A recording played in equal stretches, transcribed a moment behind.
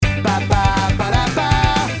The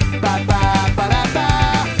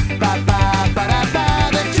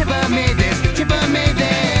Chipper made this, the Chipper made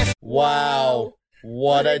this. Wow,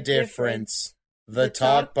 what a difference. The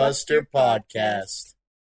Talkbuster Podcast.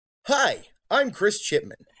 Hi, I'm Chris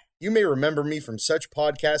Chipman. You may remember me from such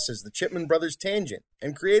podcasts as the Chipman Brothers Tangent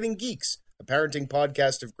and Creating Geeks, a parenting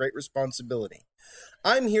podcast of great responsibility.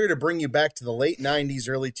 I'm here to bring you back to the late 90s,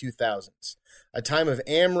 early 2000s, a time of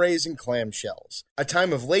Amrays and clamshells, a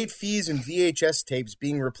time of late fees and VHS tapes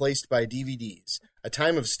being replaced by DVDs, a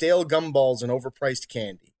time of stale gumballs and overpriced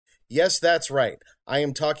candy. Yes, that's right, I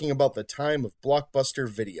am talking about the time of Blockbuster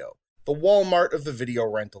Video, the Walmart of the video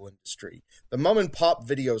rental industry, the mom-and-pop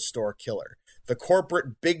video store killer, the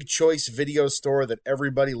corporate big choice video store that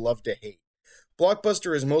everybody loved to hate.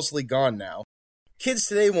 Blockbuster is mostly gone now. Kids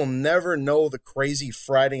today will never know the crazy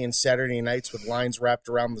Friday and Saturday nights with lines wrapped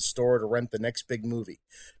around the store to rent the next big movie.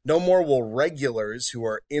 No more will regulars who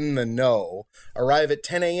are in the know arrive at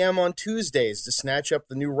 10 a.m. on Tuesdays to snatch up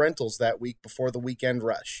the new rentals that week before the weekend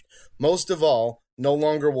rush. Most of all, no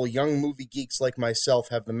longer will young movie geeks like myself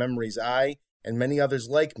have the memories I, and many others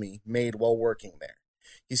like me, made while working there.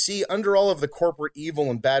 You see, under all of the corporate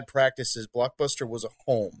evil and bad practices, Blockbuster was a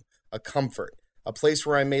home, a comfort, a place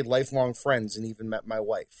where I made lifelong friends and even met my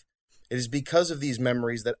wife. It is because of these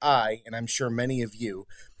memories that I, and I'm sure many of you,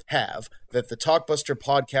 have, that the Talkbuster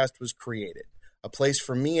Podcast was created, a place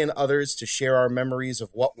for me and others to share our memories of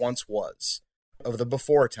what once was, of the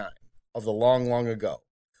before time, of the long, long ago.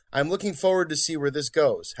 I'm looking forward to see where this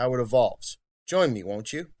goes, how it evolves. Join me,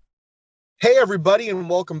 won't you? Hey, everybody, and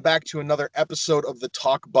welcome back to another episode of the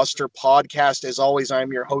Talkbuster Podcast. As always,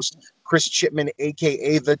 I'm your host, Chris Chipman,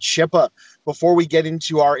 a.k.a. The Chippa. Before we get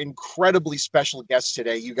into our incredibly special guest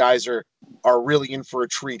today, you guys are really in for a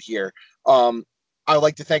treat here. I'd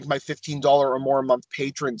like to thank my $15 or more a month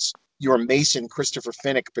patrons. You're Mason, Christopher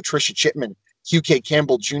Finnick, Patricia Chipman, QK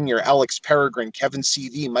Campbell Jr., Alex Peregrine, Kevin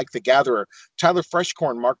CV, Mike the Gatherer, Tyler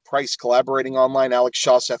Freshcorn, Mark Price, Collaborating Online, Alex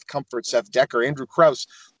Shaw, Seth Comfort, Seth Decker, Andrew Krause,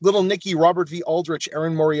 Little Nicky, Robert V. Aldrich,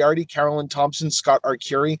 Aaron Moriarty, Carolyn Thompson, Scott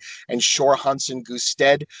Arcuri, and Shore Hunson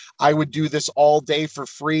Gusted. I would do this all day for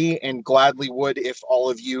free and gladly would if all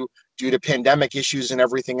of you, due to pandemic issues and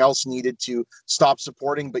everything else, needed to stop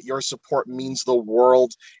supporting, but your support means the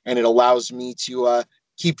world, and it allows me to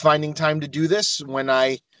keep finding time to do this when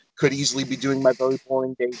I could easily be doing my very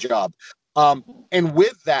boring day job. And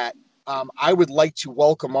with that, I would like to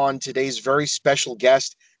welcome on today's very special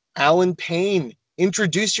guest, Alan Payne.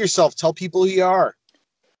 Introduce yourself. Tell people who you are.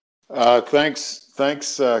 Thanks,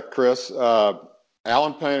 Chris.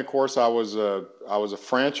 Alan Payne, of course, I was a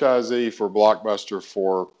franchisee for Blockbuster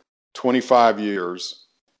for 25 years.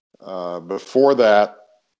 Before that,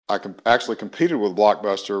 I actually competed with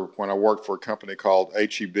Blockbuster when I worked for a company called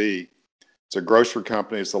H-E-B. It's a grocery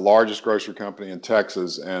company. It's the largest grocery company in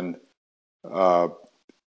Texas. And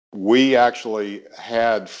we actually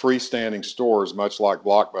had freestanding stores, much like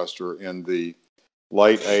Blockbuster, in the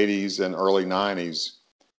late 80s and early 90s.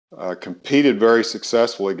 Competed very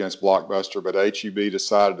successfully against Blockbuster, but H-E-B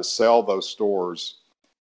decided to sell those stores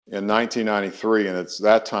in 1993. And it's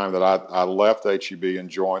that time that I left H-E-B and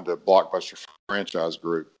joined the Blockbuster franchise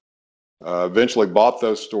group. Eventually bought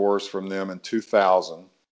those stores from them in 2000.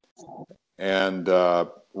 And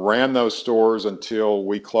ran those stores until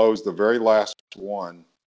we closed the very last one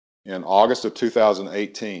in August of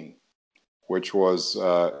 2018, which was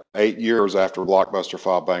 8 years after Blockbuster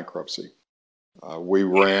filed bankruptcy. We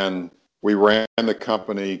ran the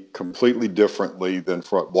company completely differently than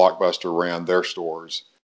what Blockbuster ran their stores.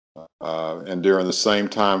 And during the same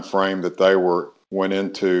time frame that they went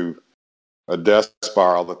into a death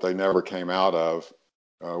spiral that they never came out of,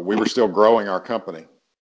 we were still growing our company.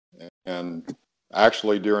 And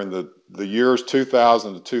actually during the years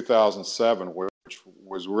 2000 to 2007, which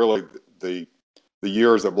was really the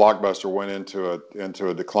years that Blockbuster went into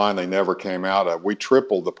a decline they never came out of, we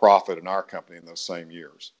tripled the profit in our company in those same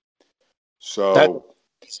years. So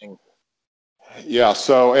yeah,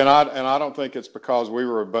 so and I don't think it's because we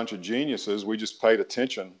were a bunch of geniuses. We just paid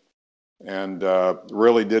attention and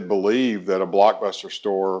really did believe that a Blockbuster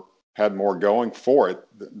store had more going for it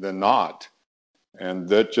than not. And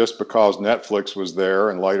that just because Netflix was there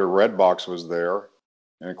and later Redbox was there,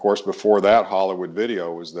 and of course before that Hollywood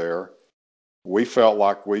Video was there, we felt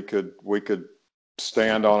like we could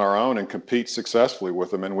stand on our own and compete successfully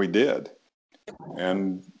with them, and we did.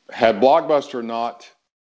 And had Blockbuster not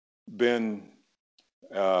been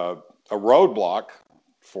a roadblock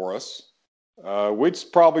for us, we'd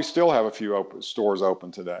probably still have a few stores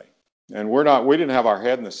open today. And we didn't have our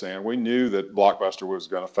head in the sand. We knew that Blockbuster was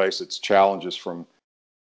going to face its challenges from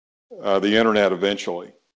the internet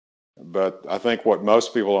eventually. But I think what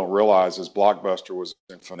most people don't realize is Blockbuster was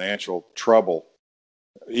in financial trouble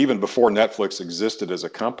even before Netflix existed as a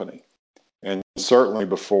company, and certainly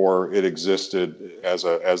before it existed as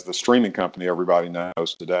the streaming company everybody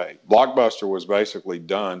knows today. Blockbuster was basically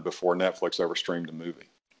done before Netflix ever streamed a movie.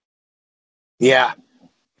 Yeah.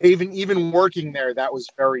 Even working there, that was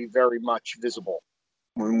very, very much visible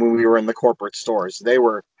when we were in the corporate stores. They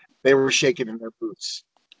were shaking in their boots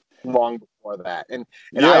long before that. And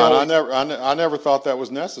Yeah, I never thought that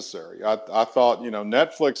was necessary. I thought,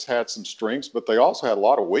 Netflix had some strengths, but they also had a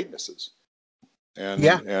lot of weaknesses. And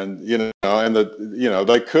yeah, they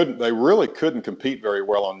really couldn't compete very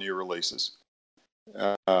well on new releases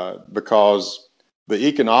because the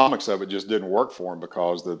economics of it just didn't work for them,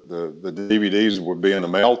 because the DVDs would be in the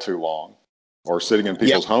mail too long or sitting in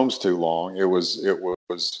people's homes too long. It was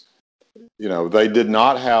they did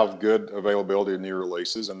not have good availability of new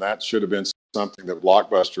releases, and that should have been something that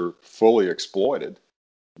Blockbuster fully exploited,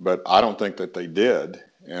 but I don't think that they did.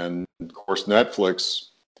 And of course, Netflix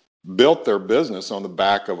built their business on the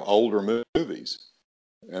back of older movies,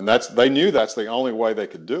 and they knew that's the only way they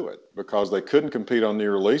could do it, because they couldn't compete on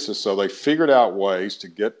new releases. So they figured out ways to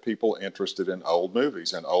get people interested in old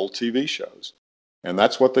movies and old TV shows, and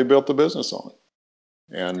that's what they built the business on.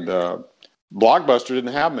 And Blockbuster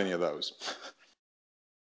didn't have many of those.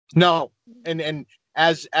 No, and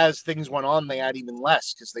as things went on, they had even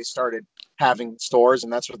less because they started having stores,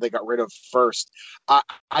 and that's what they got rid of first.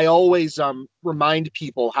 I always remind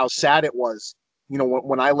people how sad it was,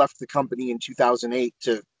 when I left the company in 2008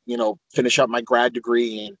 to finish up my grad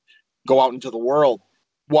degree and go out into the world.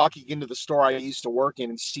 Walking into the store I used to work in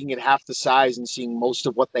and seeing it half the size and seeing most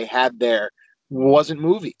of what they had there wasn't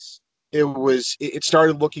movies. It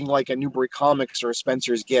started looking like a Newbury Comics or a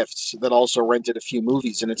Spencer's Gifts that also rented a few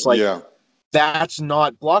movies, and it's like, Yeah. That's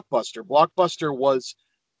not Blockbuster. Blockbuster was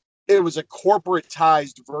a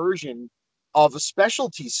corporatized version of a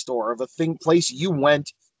specialty store, of a place you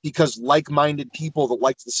went because like-minded people that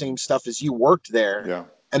liked the same stuff as you worked there. Yeah.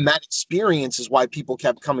 And that experience is why people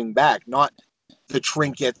kept coming back, not the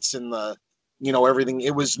trinkets and the, everything.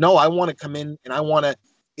 It was, no, I want to come in and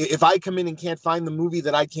if I come in and can't find the movie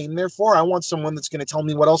that I came there for, I want someone that's going to tell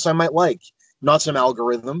me what else I might like, not some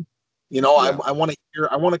algorithm. Yeah. I want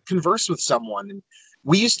to converse with someone. And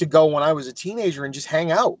we used to go when I was a teenager and just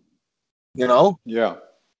hang out, Yeah.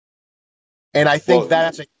 And I think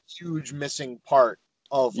that's a huge missing part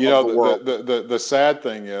of the world. The sad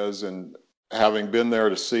thing is, and having been there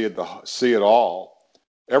to see it all,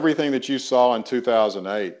 everything that you saw in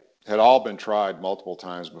 2008 had all been tried multiple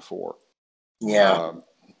times before. Yeah.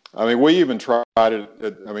 We even tried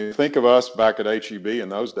it. Think of us back at HEB in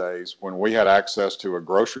those days when we had access to a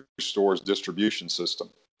grocery store's distribution system.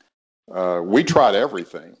 We tried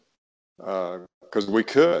everything because we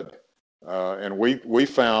could. And we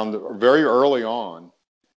found very early on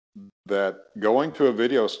that going to a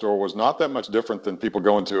video store was not that much different than people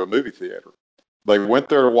going to a movie theater. They went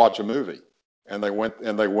there to watch a movie, and they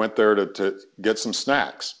went there to get some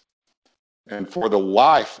snacks. And for the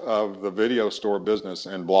life of the video store business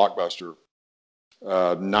and Blockbuster,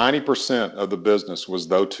 90% of the business was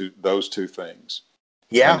those two things.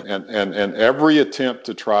 Yeah. And every attempt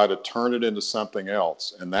to try to turn it into something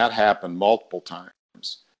else, and that happened multiple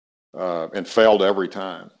times, and failed every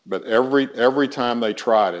time. But every time they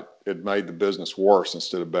tried it, it made the business worse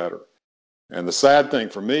instead of better. And the sad thing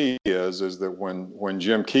for me is that when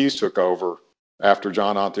Jim Keyes took over after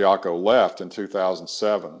John Antioco left in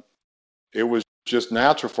 2007, it was just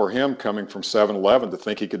natural for him, coming from 7-Eleven, to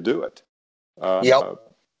think he could do it. Yep.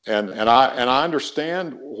 And I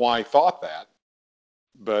understand why he thought that.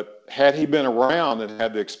 But had he been around and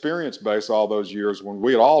had the experience base all those years when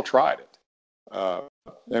we had all tried it,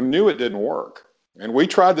 and knew it didn't work, and we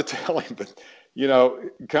tried to tell him that,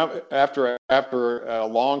 after a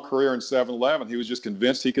long career in 7-Eleven, he was just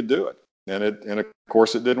convinced he could do it, and of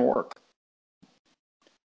course it didn't work.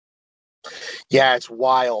 Yeah, it's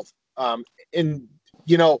wild. And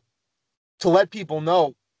to let people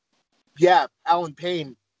know, Alan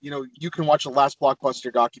Payne, you can watch the last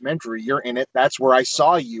Blockbuster documentary. You're in it. That's where I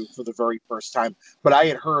saw you for the very first time. But I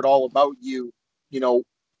had heard all about you.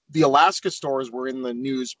 The Alaska stores were in the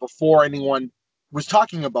news before anyone was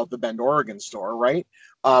talking about the Bend, Oregon store, right?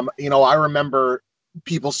 I remember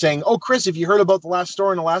people saying, "Oh, Chris, have you heard about the last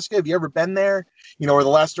store in Alaska? Have you ever been there? Or the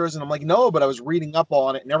last stores?" And I'm like, "No," but I was reading up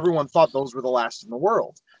on it, and everyone thought those were the last in the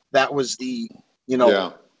world. That was the,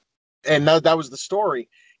 Yeah. And that was the story.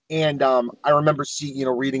 And I remember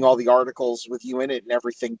reading all the articles with you in it and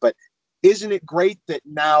everything. But isn't it great that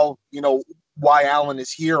now, why Alan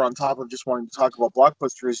is here, on top of just wanting to talk about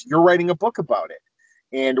Blockbuster, is you're writing a book about it.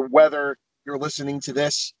 And whether you're listening to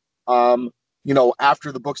this,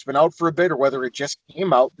 after the book's been out for a bit or whether it just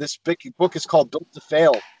came out, this book is called Built to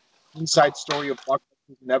Fail, Inside Story of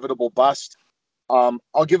Blockbuster's Inevitable Bust.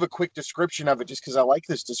 I'll give a quick description of it just because I like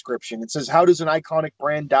this description. It says, how does an iconic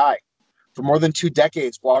brand die? For more than 2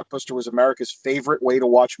 decades, Blockbuster was America's favorite way to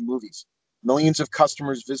watch movies. Millions of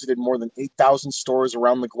customers visited more than 8,000 stores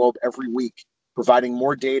around the globe every week, providing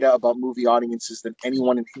more data about movie audiences than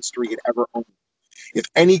anyone in history had ever owned. If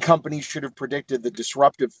any company should have predicted the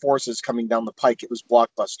disruptive forces coming down the pike, it was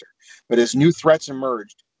Blockbuster. But as new threats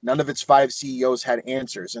emerged, none of its 5 CEOs had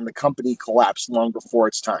answers, and the company collapsed long before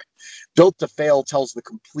its time. Built to Fail tells the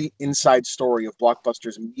complete inside story of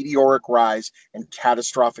Blockbuster's meteoric rise and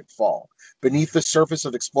catastrophic fall. Beneath the surface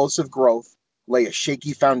of explosive growth lay a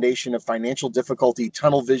shaky foundation of financial difficulty,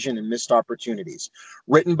 tunnel vision, and missed opportunities.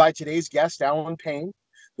 Written by today's guest, Alan Payne,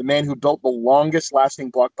 the man who built the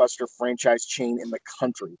longest-lasting blockbuster franchise chain in the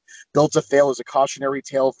country. Built to Fail is a cautionary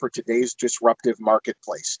tale for today's disruptive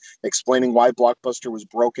marketplace, explaining why Blockbuster was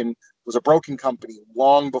a broken company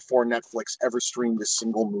long before Netflix ever streamed a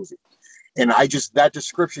single movie. And that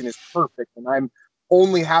description is perfect, and I'm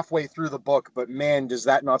only halfway through the book, but man, does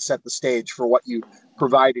that not set the stage for what you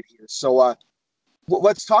provided here. So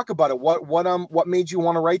let's talk about it. What made you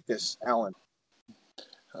want to write this, Alan?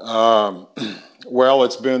 Well,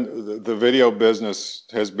 it's been the video business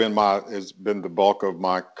has been the bulk of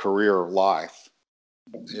my career life.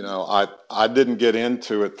 I didn't get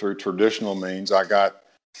into it through traditional means. I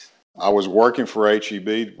was working for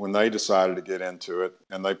HEB when they decided to get into it,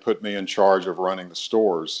 and they put me in charge of running the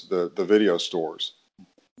stores, the video stores.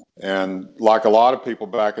 And like a lot of people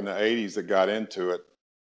back in the 80s that got into it,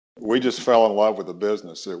 we just fell in love with the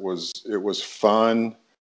business. It was fun.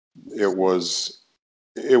 It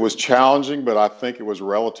was challenging, but I think it was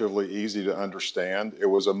relatively easy to understand. It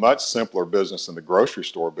was a much simpler business than the grocery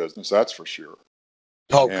store business, that's for sure.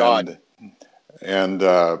 Oh, God. And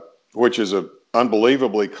which is a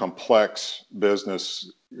unbelievably complex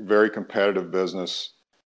business, very competitive business.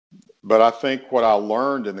 But I think what I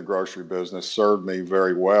learned in the grocery business served me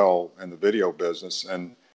very well in the video business.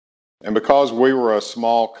 And because we were a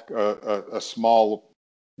small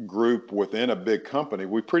group within a big company,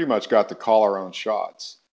 we pretty much got to call our own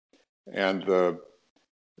shots. And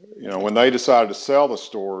when they decided to sell the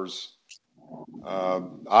stores,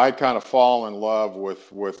 I kind of fall in love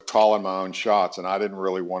with calling my own shots, and I didn't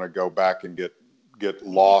really want to go back and get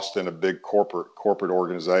lost in a big corporate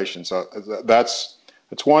organization. So that's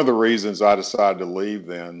one of the reasons I decided to leave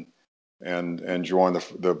then and join the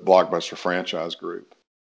Blockbuster franchise group.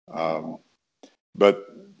 But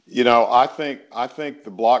I think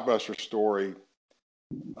the Blockbuster story,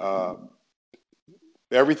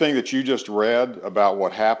 everything that you just read about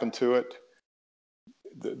what happened to it,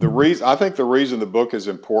 the reason the book is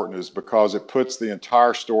important is because it puts the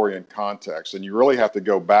entire story in context, and you really have to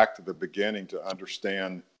go back to the beginning to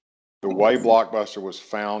understand the way Blockbuster was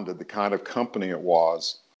founded, the kind of company it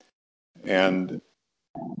was, and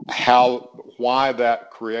why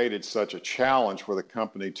that created such a challenge for the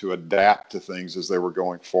company to adapt to things as they were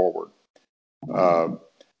going forward.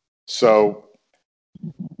 So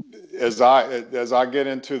as I get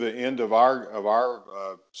into the end of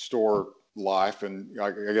our store life, and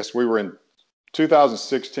I guess we were in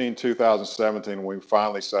 2016, 2017, when we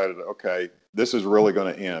finally decided, okay, this is really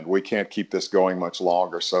going to end. We can't keep this going much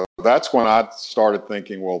longer. So that's when I started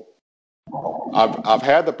thinking, well, I've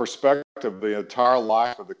had the perspective the entire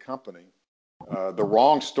life of the company. The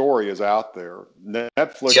wrong story is out there.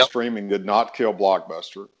 Netflix streaming did not kill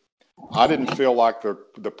Blockbuster. I didn't feel like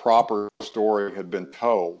the proper story had been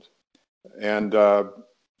told, and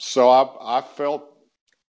so I felt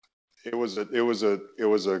it was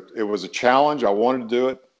a challenge. I wanted to do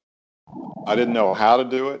it. I didn't know how to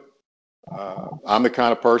do it. I'm the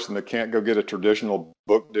kind of person that can't go get a traditional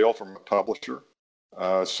book deal from a publisher.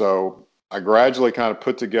 So I gradually kind of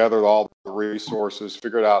put together all the resources,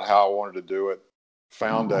 figured out how I wanted to do it,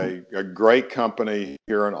 found a great company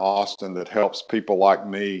here in Austin that helps people like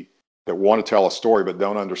me that want to tell a story but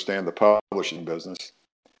don't understand the publishing business.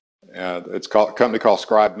 And it's a company called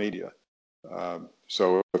Scribe Media.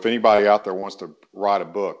 So if anybody out there wants to write a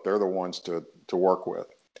book, they're the ones to work with.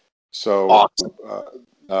 So,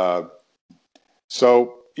 awesome.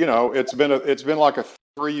 It's been like a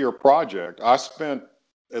 3-year project. I spent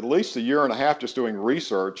at least 1.5 years just doing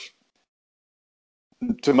research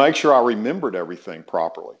to make sure I remembered everything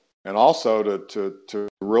properly, and also to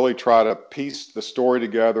really try to piece the story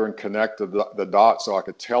together and connect the dots so I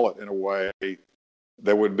could tell it in a way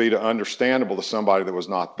that would be understandable to somebody that was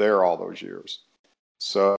not there all those years.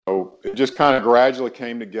 So it just kind of gradually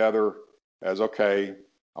came together. as, okay,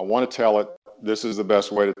 I want to tell it. This is the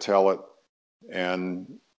best way to tell it. And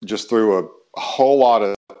just through a whole lot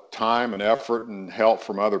of time and effort and help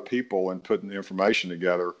from other people and putting the information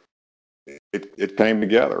together, it came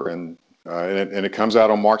together, and it comes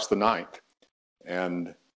out on March the 9th.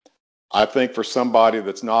 And I think for somebody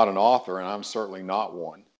that's not an author, and I'm certainly not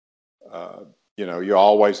one, you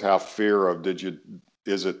always have fear of,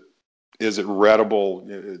 is it readable?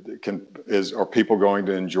 Are people going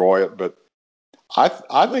to enjoy it? But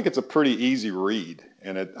I think it's a pretty easy read,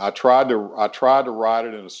 and I tried to write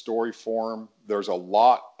it in a story form. There's a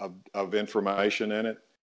lot of information in it,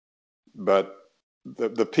 but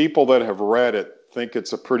the people that have read it think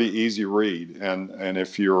it's a pretty easy read. And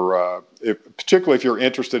if you're particularly if you're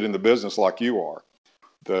interested in the business like you are,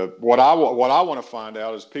 what I want to find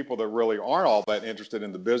out is people that really aren't all that interested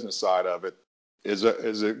in the business side of it. Is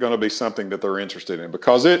it going to be something that they're interested in?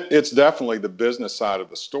 Because it's definitely the business side of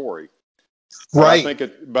the story. Right.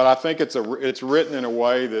 But I think it's written in a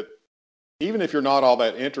way that even if you're not all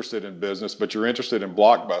that interested in business, but you're interested in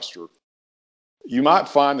Blockbuster, you might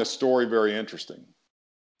find the story very interesting,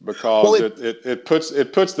 because it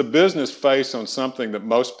puts the business face on something that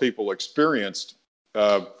most people experienced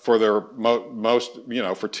for their most,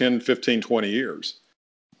 for 10, 15, 20 years.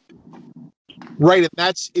 Right. And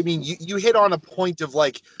that's, I mean, you hit on a point of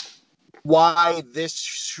like why this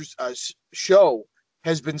show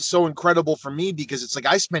has been so incredible for me, because it's like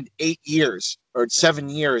I spent 8 years or 7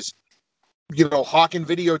 years, hawking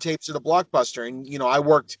videotapes at a Blockbuster. And, I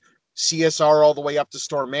worked CSR all the way up to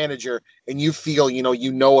store manager, and you feel,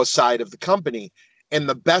 a side of the company. And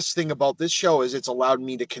the best thing about this show is it's allowed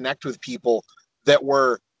me to connect with people that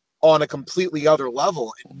were on a completely other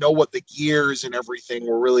level and know what the gears and everything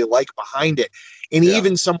were really like behind it. And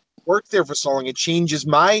even someone who worked there for so long, it changes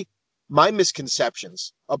my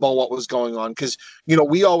misconceptions about what was going on. Because,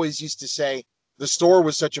 we always used to say the store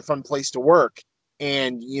was such a fun place to work.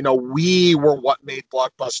 And, we were what made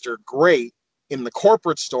Blockbuster great in the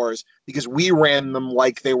corporate stores, because we ran them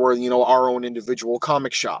like they were, our own individual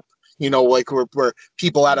comic shop, like where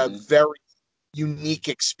people had a very unique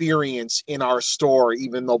experience in our store,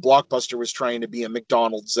 even though Blockbuster was trying to be a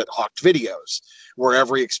McDonald's that hawked videos, where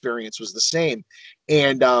every experience was the same.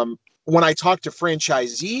 And when I talk to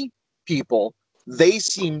franchisee people, they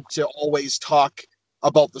seem to always talk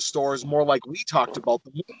about the stores more like we talked about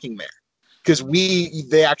them working there, because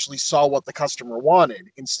they actually saw what the customer wanted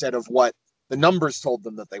instead of what the numbers told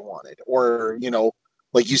them that they wanted. Or,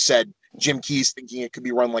 like you said, Jim Key's thinking it could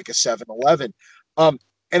be run like a 7-Eleven.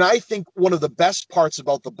 And I think one of the best parts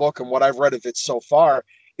about the book and what I've read of it so far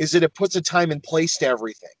is that it puts a time and place to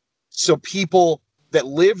everything. So people that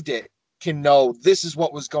lived it can know this is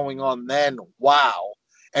what was going on then. Wow.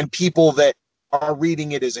 And people that are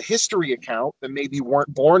reading it as a history account that maybe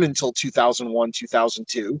weren't born until 2001,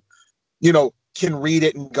 2002, can read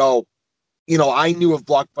it and go, I knew of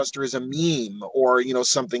Blockbuster as a meme or,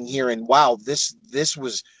 something here. And wow, this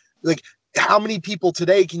was like, how many people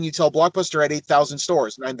today can you tell Blockbuster had 8,000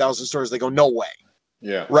 stores, 9,000 stores? They go, no way.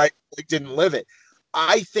 Yeah. Right. They didn't live it.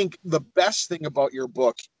 I think the best thing about your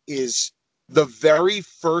book is the very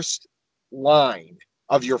first line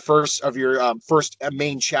of your first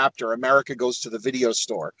main chapter, America Goes to the Video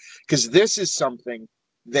Store. Because this is something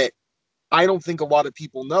that I don't think a lot of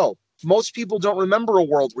people know. Most people don't remember a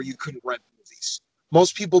world where you couldn't rent movies.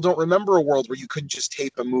 Most people don't remember a world where you couldn't just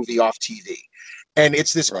tape a movie off TV. And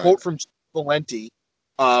it's this quote from Valenti,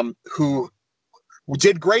 who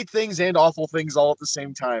did great things and awful things all at the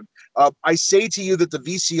same time. I say to you that the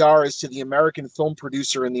VCR is to the American film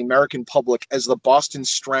producer and the American public as the Boston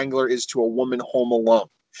Strangler is to a woman home alone.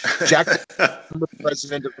 Jack, the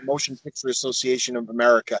president of the Motion Picture Association of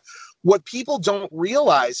America. What people don't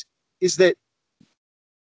realize is that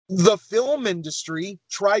the film industry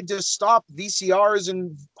tried to stop VCRs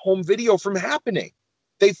and home video from happening.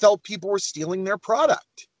 They felt people were stealing their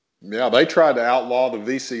product. Yeah, they tried to outlaw the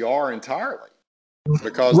VCR entirely,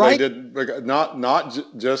 because they did not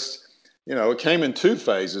just, it came in two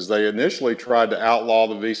phases. They initially tried to outlaw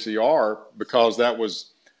the VCR because that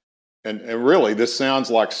was, and really this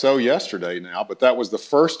sounds like so yesterday now, but that was the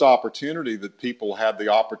first opportunity that people had the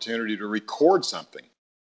opportunity to record something.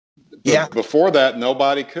 Yeah. Before that,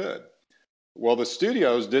 nobody could. Well, the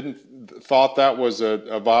studios thought that was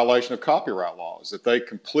a violation of copyright laws, that they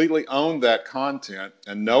completely owned that content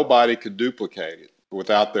and nobody could duplicate it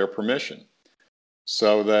without their permission.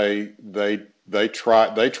 So they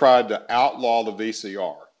tried to outlaw the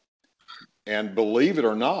VCR, and believe it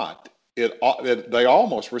or not, they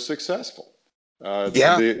almost were successful.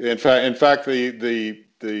 In fact,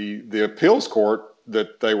 the appeals court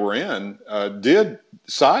that they were in did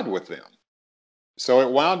side with them. So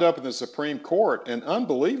it wound up in the Supreme Court, and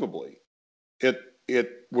unbelievably,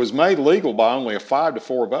 it was made legal by only a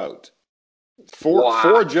 5-4 vote.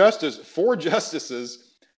 Four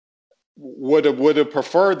justices would have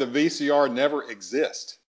preferred the VCR never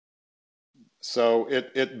exist. So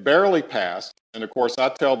it barely passed. And of course, I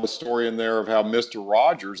tell the story in there of how Mr.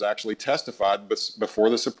 Rogers actually testified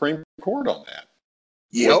before the Supreme Court on that.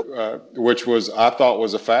 Yep. Which I thought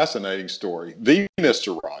was a fascinating story. The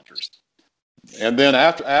Mr. Rogers. And then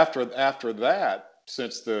after that,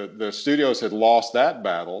 since the studios had lost that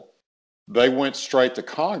battle, they went straight to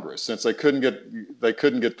Congress. Since they couldn't get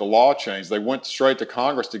the law changed, they went straight to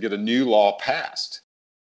Congress to get a new law passed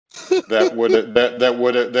that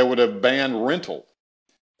would have banned rental.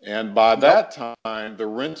 And by that time, the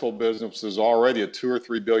rental business was already a $2 or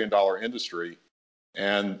 $3 billion industry,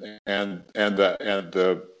 and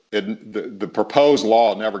the proposed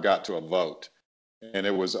law never got to a vote, and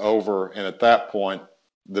it was over. And at that point,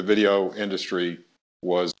 the video industry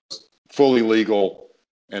was fully legal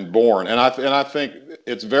and born. And I think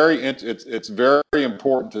it's very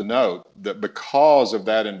important to note that because of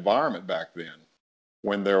that environment back then,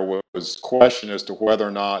 when there was question as to whether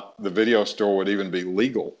or not the video store would even be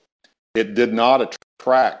legal, it did not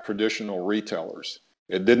attract traditional retailers.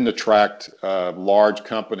 It didn't attract large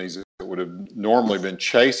companies that would have normally been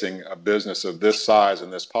chasing a business of this size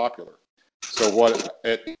and this popular. So what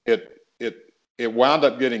it wound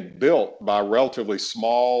up getting built by relatively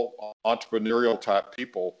small entrepreneurial type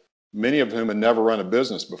people, many of whom had never run a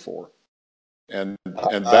business before, and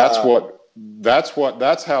that's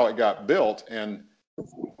how it got built. And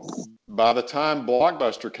by the time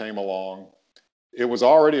Blockbuster came along, it was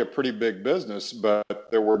already a pretty big business, but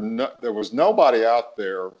there was nobody out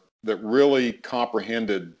there that really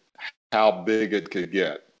comprehended how big it could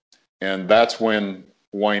get. And that's when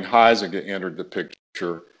Wayne Huizenga entered the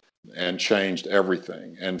picture and changed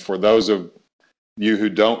everything. And for those of you who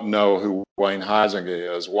don't know who Wayne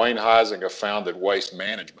Huizenga is, Wayne Huizenga founded Waste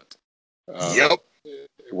Management,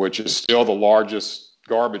 which is still the largest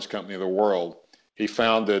garbage company in the world. He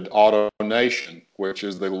founded AutoNation, which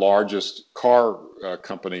is the largest car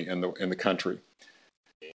company in the country.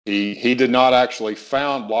 He did not actually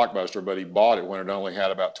found Blockbuster, but he bought it when it only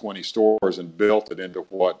had about 20 stores and built it into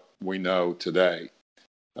what we know today.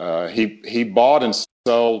 He bought and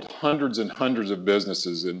sold hundreds and hundreds of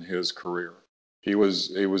businesses in his career. He was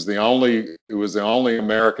the only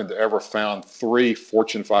American to ever found 3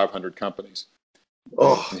 Fortune 500 companies.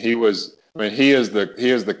 Oh. And he is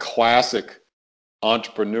the classic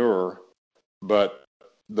entrepreneur. But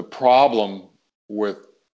the problem with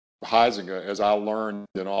Huizenga, as I learned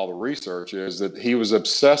in all the research, is that he was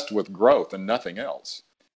obsessed with growth and nothing else.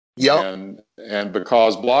 Yep. And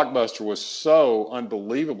because Blockbuster was so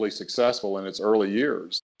unbelievably successful in its early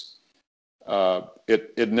years,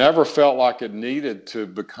 it never felt like it needed to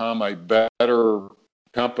become a better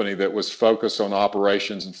company that was focused on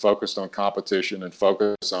operations and focused on competition and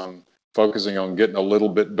focusing on getting a little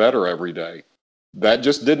bit better every day. That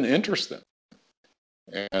just didn't interest them.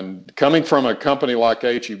 And coming from a company like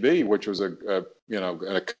H-E-B, which was a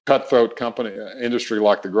cutthroat company industry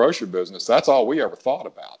like the grocery business, that's all we ever thought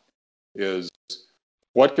about is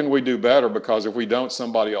what can we do better? Because if we don't,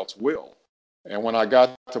 somebody else will. And when I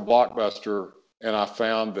got to Blockbuster and I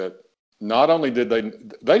found that not only did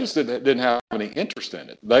they just didn't have any interest in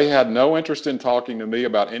it. They had no interest in talking to me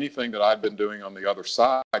about anything that I'd been doing on the other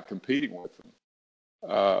side, competing with them.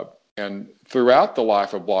 And throughout the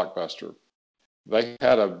life of Blockbuster, they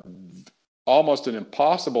had almost an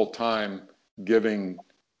impossible time giving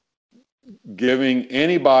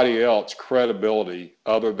anybody else credibility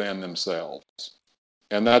other than themselves.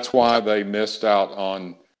 And that's why they missed out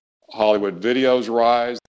on Hollywood Video's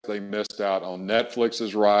rise. They missed out on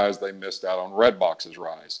Netflix's rise. They missed out on Redbox's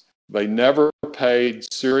rise. They never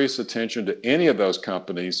paid serious attention to any of those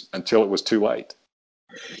companies until it was too late.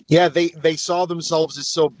 Yeah, they saw themselves as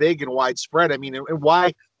so big and widespread. I mean, and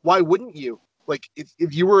why wouldn't you? Like,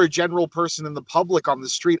 if you were a general person in the public on the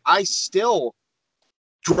street, I still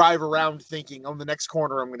drive around thinking, on the next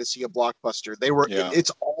corner, I'm going to see a Blockbuster.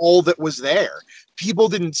 It's all that was there. People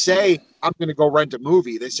didn't say, I'm going to go rent a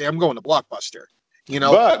movie. They say, I'm going to Blockbuster. You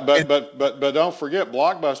know, but don't forget,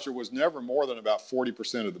 Blockbuster was never more than about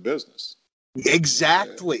 40% of the business.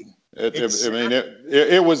 Exactly.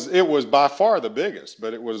 It was by far the biggest,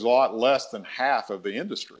 but it was a lot less than half of the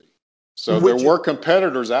industry. So there were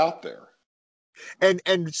competitors out there.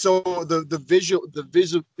 And so the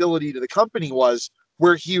visibility to the company was,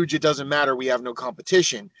 we're huge. It doesn't matter. We have no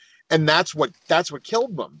competition. And that's what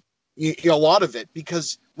killed them. A lot of it,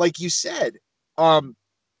 because like you said,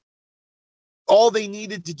 all they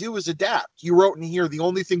needed to do was adapt. You wrote in here, the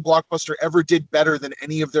only thing Blockbuster ever did better than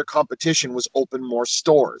any of their competition was open more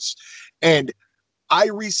stores. And I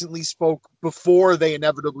recently spoke, before they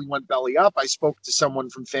inevitably went belly up, I spoke to someone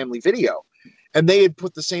from Family Video, and they had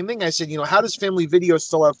put the same thing. I said, how does Family Video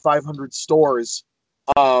still have 500 stores,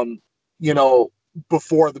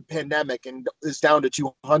 before the pandemic, and is down to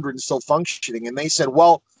 200 and still functioning? And they said,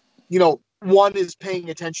 well, one is paying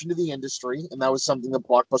attention to the industry, and that was something that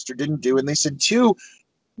Blockbuster didn't do. And they said, two,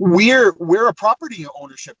 we're a property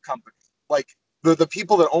ownership company. Like, the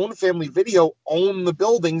people that own Family Video own the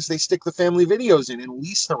buildings they stick the Family Videos in and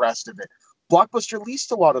lease the rest of it. Blockbuster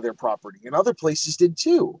leased a lot of their property, and other places did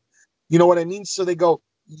too. You know what I mean? So they go,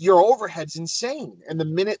 your overhead's insane. And the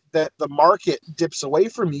minute that the market dips away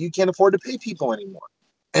from you, you can't afford to pay people anymore.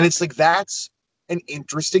 And it's like, that's an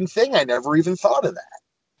interesting thing. I never even thought of that.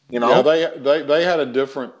 Yeah, they had a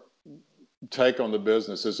different take on the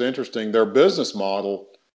business. It's interesting. Their business model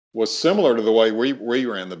was similar to the way we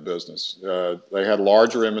ran the business. They had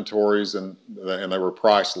larger inventories and they were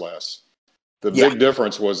priced less. The big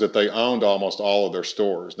difference was that they owned almost all of their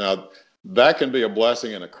stores. Now, that can be a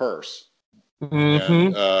blessing and a curse.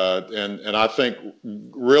 Mm-hmm. And I think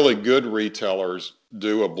really good retailers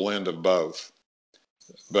do a blend of both.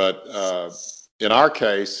 But in our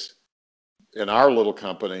case, in our little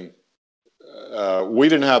company, we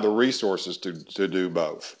didn't have the resources to do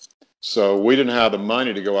both. So we didn't have the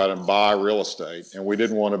money to go out and buy real estate, and we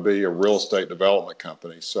didn't want to be a real estate development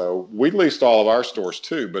company. So we leased all of our stores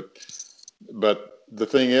too. But the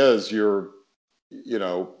thing is,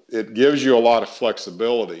 it gives you a lot of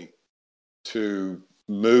flexibility to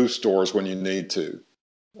move stores when you need to.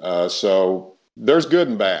 So there's good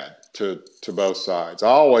and bad to both sides. I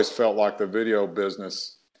always felt like the video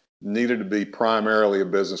business needed to be primarily a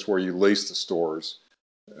business where you lease the stores.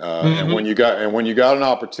 And when you got an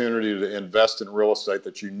opportunity to invest in real estate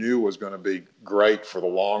that you knew was going to be great for the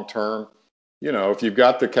long term, if you've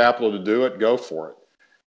got the capital to do it, go for it.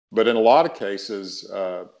 But in a lot of cases,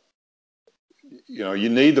 you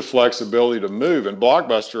need the flexibility to move. And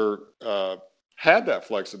Blockbuster had that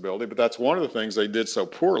flexibility, but that's one of the things they did so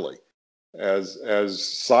poorly. As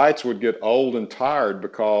sites would get old and tired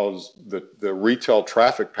because the retail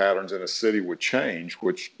traffic patterns in a city would change,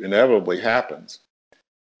 which inevitably happens.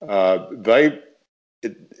 It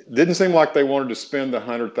didn't seem like they wanted to spend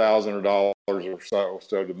 $100,000 or so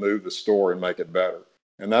to move the store and make it better.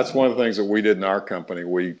 And that's one of the things that we did in our company.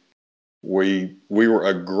 We were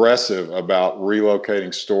aggressive about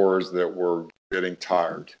relocating stores that were getting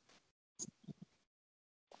tired.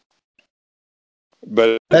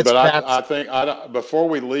 But I think before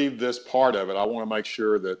we leave this part of it, I want to make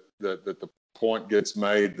sure that the point gets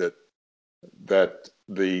made that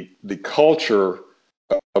the culture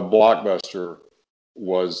of Blockbuster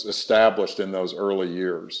was established in those early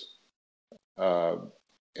years, and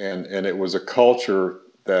it was a culture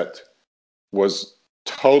that was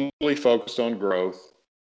totally focused on growth,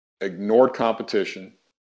 ignored competition,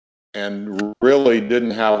 and really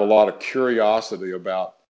didn't have a lot of curiosity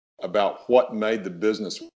about what made the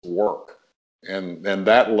business work. And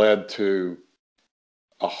that led to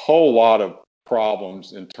a whole lot of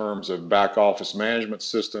problems in terms of back office management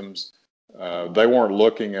systems. They weren't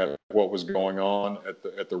looking at what was going on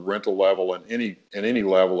at the rental level and any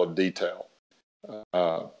level of detail.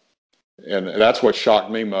 And that's what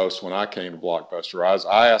shocked me most when I came to Blockbuster.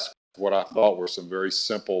 I asked what I thought were some very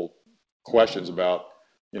simple questions about,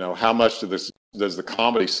 how much does the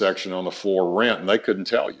comedy section on the floor rent? And they couldn't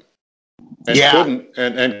tell you.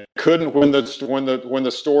 And couldn't when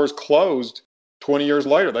the stores closed 20 years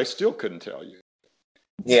later, they still couldn't tell you.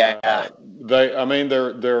 Yeah.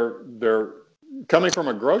 They're coming from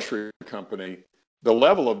a grocery company. The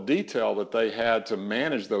level of detail that they had to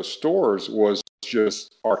manage those stores was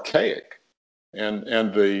just archaic, and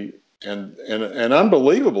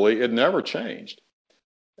unbelievably, it never changed.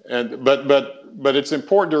 But it's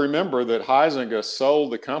important to remember that Huizenga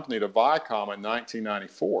sold the company to Viacom in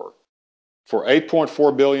 1994 for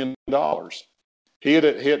 $8.4 billion.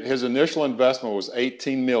 His initial investment was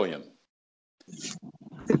 $18 million.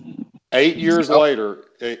 8 years later,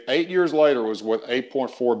 was worth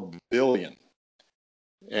 $8.4 billion.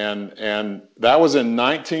 And that was in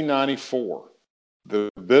 1994. The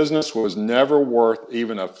business was never worth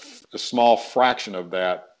even a small fraction of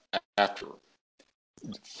that after.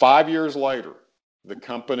 5 years later, the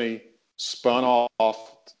company spun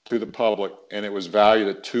off to the public, and it was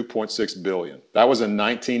valued at $2.6 billion. That was in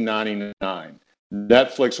 1999.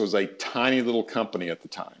 Netflix was a tiny little company at the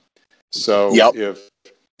time. So if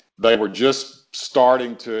they were just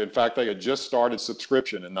starting to, in fact, they had just started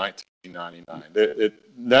subscription in 1999.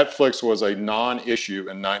 Netflix was a non-issue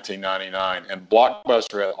in 1999, and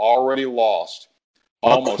Blockbuster had already lost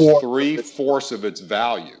almost 3/4 of its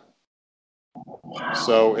value.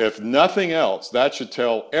 So if nothing else, that should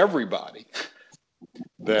tell everybody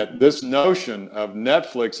that this notion of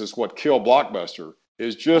Netflix is what killed Blockbuster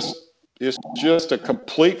is just a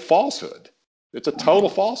complete falsehood. It's a total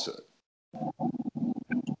falsehood.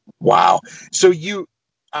 Wow. So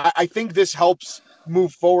I think this helps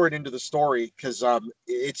move forward into the story because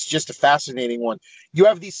it's just a fascinating one. You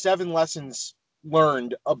have these 7 lessons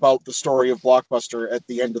learned about the story of Blockbuster at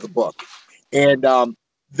the end of the book. And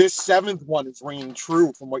this 7th one is ringing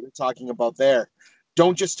true from what you're talking about there.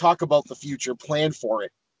 Don't just talk about the future, plan for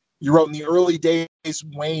it. You wrote in the early days,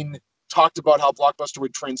 Wayne talked about how Blockbuster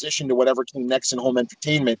would transition to whatever came next in home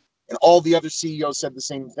entertainment. And all the other CEOs said the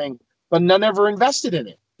same thing, but none ever invested in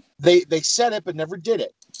it. They said it, but never did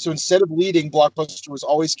it. So instead of leading, Blockbuster was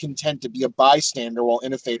always content to be a bystander while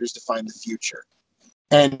innovators defined the future.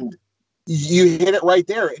 And you hit it right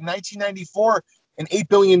there. In 1994, an $8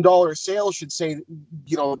 billion sale should say,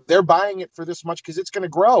 they're buying it for this much because it's going to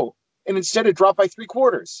grow. And instead it dropped by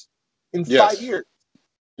 3/4 in 5 years.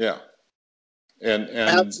 Yeah. And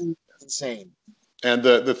absolutely insane. And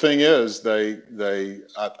the thing is,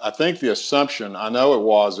 I think the assumption, I know it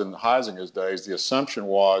was in Heisinger's days, the assumption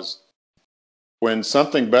was when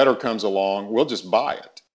something better comes along, we'll just buy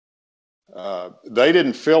it. They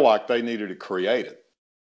didn't feel like they needed to create it.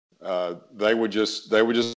 They would just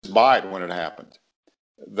buy it when it happened.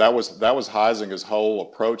 That was Heisinger's whole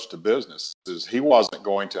approach to business. Is he wasn't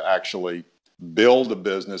going to actually build a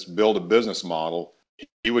business model.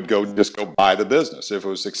 He would just go buy the business. If it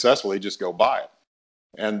was successful, he'd just go buy it.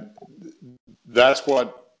 And that's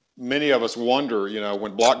what many of us wonder,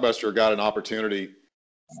 when Blockbuster got an opportunity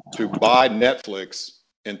to buy Netflix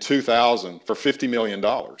in 2000 for $50 million.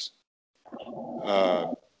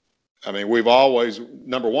 I mean, we've always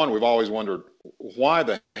wondered, why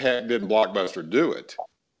the heck didn't Blockbuster do it?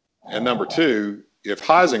 And number two, if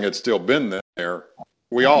Heisinger had still been there,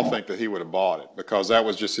 we all think that he would have bought it because that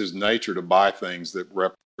was just his nature to buy things that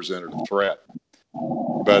represented a threat.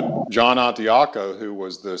 But John Antioco, who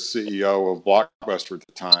was the CEO of Blockbuster at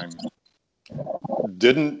the time,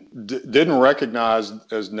 didn't recognize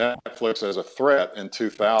as Netflix as a threat in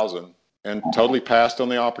 2000 and totally passed on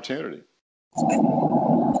the opportunity.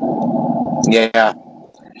 Yeah,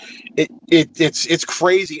 it's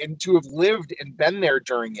crazy, and to have lived and been there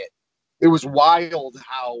during it, it was wild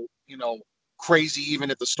how crazy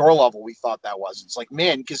even at the store level we thought that was. It's like,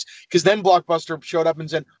 man, because then Blockbuster showed up and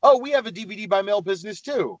said, "Oh, we have a DVD by mail business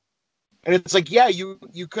too," and it's like, yeah, you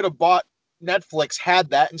could have bought Netflix,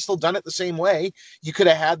 had that, and still done it the same way. You could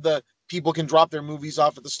have had the people can drop their movies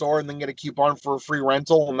off at the store and then get a coupon for a free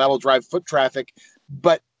rental, and that'll drive foot traffic.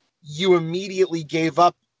 But you immediately gave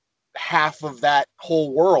up half of that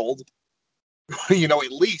whole world,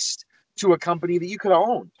 at least to a company that you could have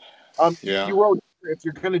owned. You wrote, if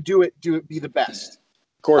you're going to do it, be the best.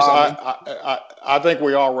 Of course, I think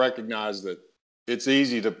we all recognize that it's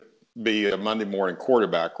easy to be a Monday morning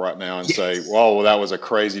quarterback right now and say, well, that was a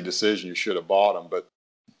crazy decision. You should have bought them. But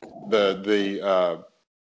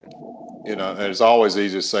it's always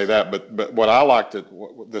easy to say that. But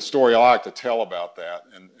the story I like to tell about that,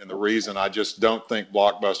 and the reason I just don't think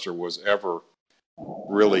Blockbuster was ever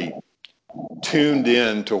really tuned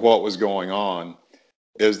in to what was going on,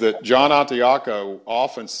 is that John Antioco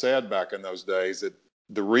often said back in those days that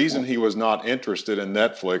the reason he was not interested in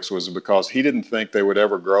Netflix was because he didn't think they would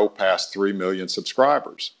ever grow past 3 million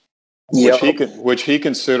subscribers, which he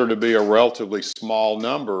considered to be a relatively small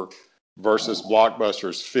number versus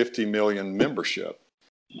Blockbuster's 50 million membership.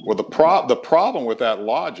 Well, the problem with that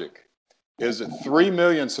logic is that 3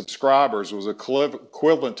 million subscribers was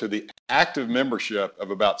equivalent to the active membership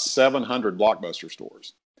of about 700 Blockbuster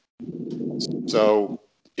stores. So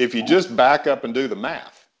if you just back up and do the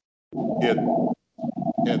math,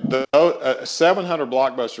 700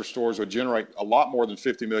 Blockbuster stores would generate a lot more than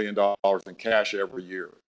 $50 million in cash every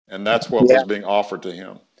year. And that's what was being offered to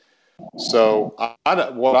him. So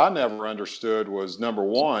what I never understood was, number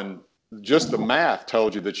one, just the math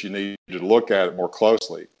told you that you needed to look at it more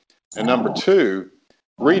closely. And number two,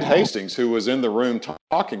 Reed Hastings, who was in the room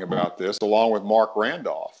talking about this, along with Mark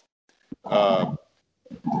Randolph,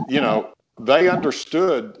 they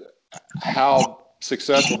understood how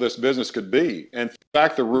successful this business could be. In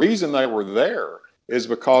fact, the reason they were there is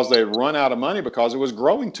because they had run out of money because it was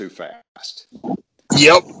growing too fast.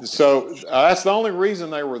 Yep. So that's the only reason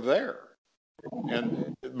they were there.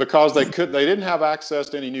 And because they didn't have access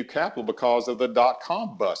to any new capital because of the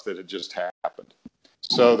dot-com bust that had just happened.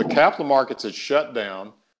 So the capital markets had shut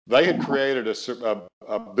down. They had created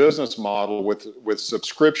a business model with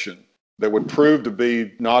subscription that would prove to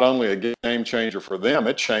be not only a game changer for them,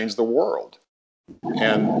 it changed the world.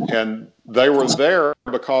 And they were there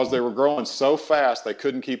because they were growing so fast they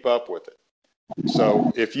couldn't keep up with it.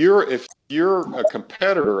 So if you're a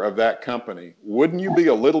competitor of that company, wouldn't you be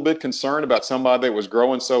a little bit concerned about somebody that was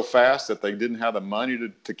growing so fast that they didn't have the money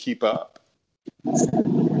to keep up?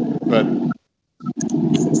 But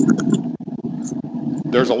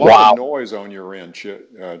there's a lot of noise on your end.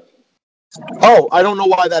 Oh, I don't know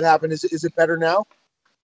why that happened. Is it better now?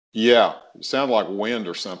 Yeah, it sounded like wind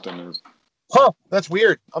or something. Huh, that's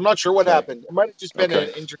weird. I'm not sure what Okay. happened. It might have just been Okay.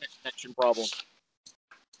 an internet connection problem.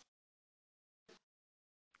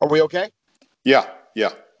 Are we okay? Yeah.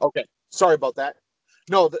 Okay. Sorry about that.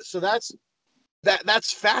 No, so that's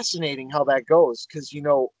fascinating how that goes, because, you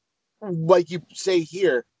know, like you say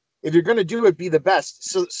here, if you're going to do it, be the best.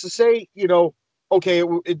 So say, you know, okay,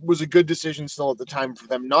 it was a good decision still at the time for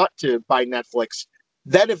them not to buy Netflix.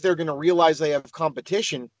 Then if they're going to realize they have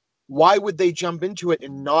competition, why would they jump into it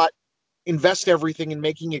and not invest everything in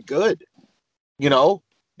making it good? You know,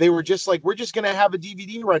 they were just like, we're just going to have a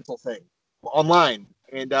DVD rental thing online,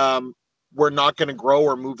 and we're not going to grow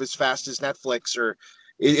or move as fast as Netflix, or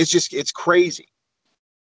it's crazy.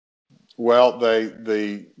 Well,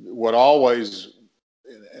 what always,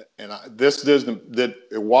 and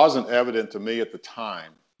it wasn't evident to me at the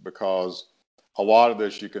time, because a lot of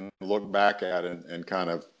this you can look back at and kind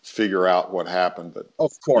of figure out what happened. But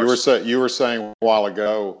Of course, you were saying a while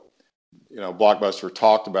ago, you know, Blockbuster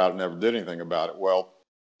talked about it, never did anything about it. Well,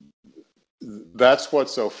 that's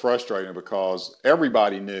what's so frustrating, because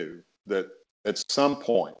everybody knew that at some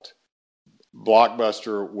point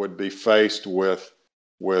Blockbuster would be faced with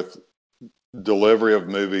delivery of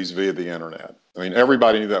movies via the internet. I mean,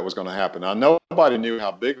 everybody knew that was going to happen. Now, nobody knew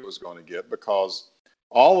how big it was going to get, because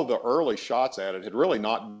all of the early shots at it had really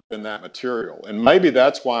not been that material. And maybe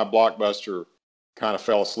that's why Blockbuster kind of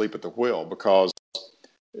fell asleep at the wheel, because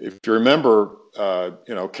if you remember,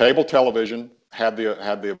 you know, cable television had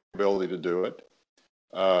the ability to do it.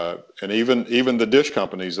 And even the dish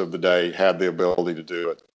companies of the day had the ability to do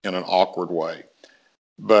it in an awkward way.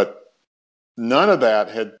 But none of that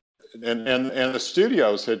had, and the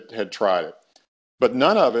studios had tried it, but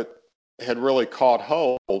none of it had really caught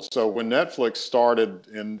hold. So when Netflix started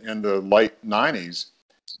in the late 90s,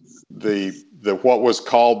 the what was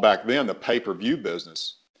called back then the pay-per-view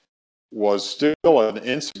business was still an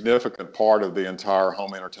insignificant part of the entire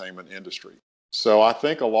home entertainment industry. So I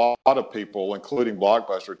think a lot of people, including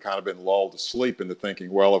Blockbuster, had kind of been lulled to sleep into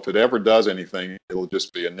thinking, well, if it ever does anything, it'll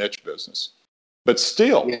just be a niche business. But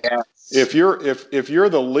still, yeah. if you're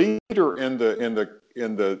the leader in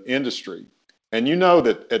the industry, and you know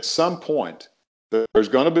that at some point there's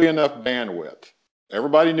going to be enough bandwidth,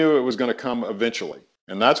 everybody knew it was going to come eventually,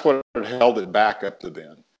 and that's what held it back up to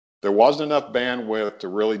then. There wasn't enough bandwidth to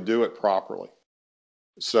really do it properly.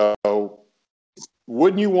 So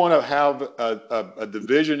wouldn't you want to have a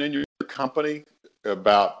division in your company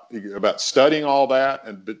about studying all that,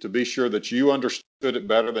 and to be sure that you understood it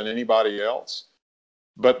better than anybody else?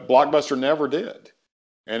 But Blockbuster never did.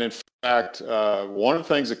 And in fact, one of the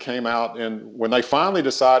things that came out, and when they finally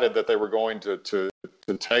decided that they were going to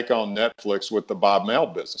take on Netflix with the Bob Mail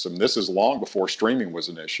business, I mean, this is long before streaming was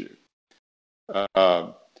an issue.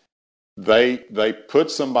 They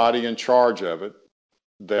put somebody in charge of it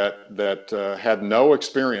that had no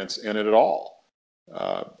experience in it at all,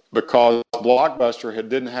 because Blockbuster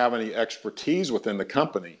didn't have any expertise within the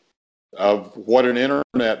company of what an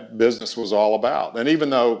internet business was all about. And even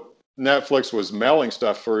though Netflix was mailing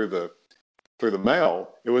stuff through the mail,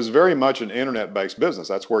 it was very much an internet-based business.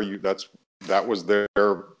 That's where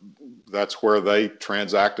they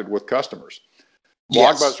transacted with customers.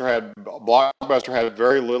 Yes. Blockbuster had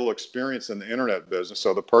very little experience in the internet business,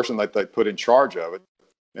 so the person that they put in charge of it,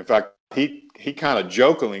 in fact, he kind of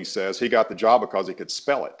jokingly says he got the job because he could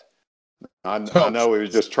spell it. I know he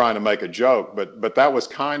was just trying to make a joke, but that was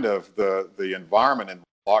kind of the environment in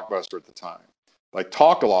Blockbuster at the time. They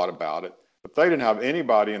talked a lot about it, but they didn't have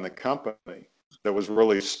anybody in the company that was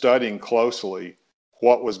really studying closely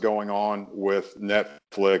what was going on with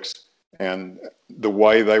Netflix and the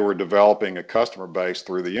way they were developing a customer base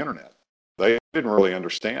through the internet. They didn't really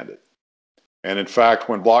understand it. And in fact,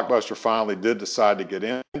 when Blockbuster finally did decide to get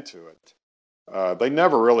into it, they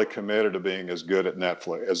never really committed to being as good at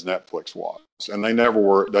Netflix as Netflix was, and they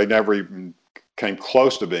never even came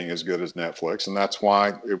close to being as good as Netflix, and that's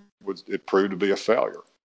why it proved to be a failure.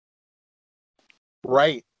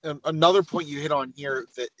 Right. Another point you hit on here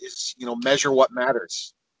that is, measure what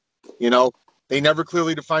matters. They never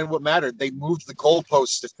clearly defined what mattered. They moved the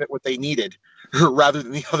goalposts to fit what they needed rather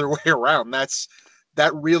than the other way around.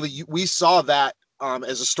 That really, we saw that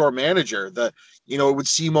as a store manager. It would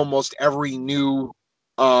seem almost every new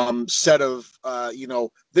set of,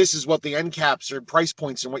 this is what the end caps or price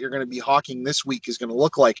points and what you're going to be hawking this week is going to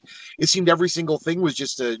look like. It seemed every single thing was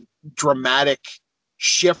just a dramatic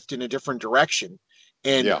shift in a different direction.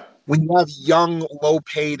 And when you have young,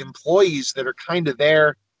 low-paid employees that are kind of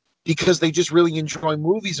there because they just really enjoy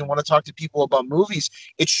movies and want to talk to people about movies,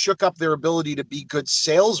 it shook up their ability to be good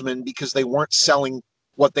salesmen because they weren't selling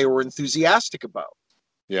what they were enthusiastic about.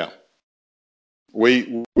 Yeah.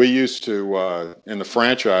 We used to in the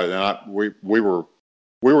franchise, and we were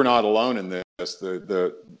not alone in this.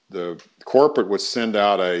 The corporate would send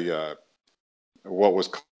out what was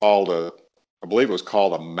called I believe it was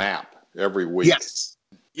called a map every week. Yes.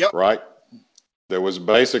 Yep. Right. There was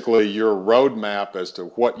basically your roadmap as to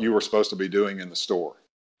what you were supposed to be doing in the store.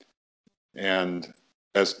 And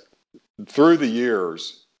as through the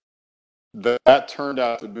years, that turned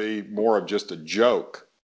out to be more of just a joke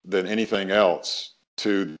than anything else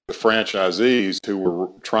to the franchisees who were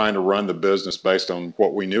trying to run the business based on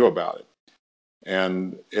what we knew about it.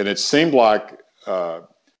 And it seemed like the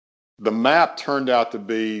map turned out to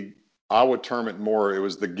be, I would term it more, it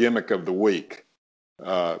was the gimmick of the week.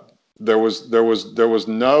 There was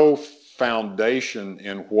no foundation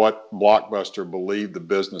in what Blockbuster believed the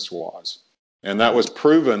business was. And that was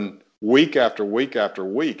proven week after week after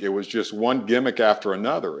week. It was just one gimmick after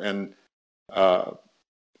another. And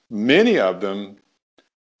many of them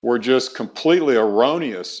were just completely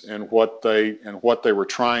erroneous in what they were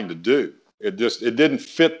trying to do. It didn't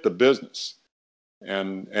fit the business.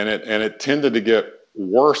 And it tended to get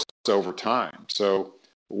worse over time. So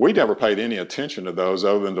we never paid any attention to those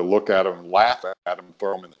other than to look at them, laugh at them,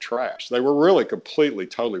 throw them in the trash. They were really completely,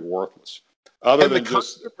 totally worthless. Other than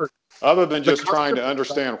just trying to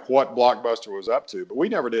understand what Blockbuster was up to. But we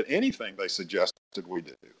never did anything they suggested we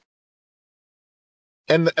do.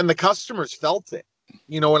 And the customers felt it.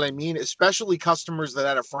 You know what I mean? Especially customers that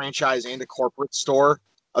had a franchise and a corporate store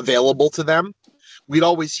available to them. We'd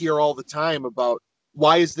always hear all the time about,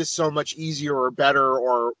 why is this so much easier or better,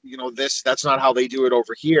 or that's not how they do it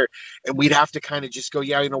over here. And we'd have to kind of just go,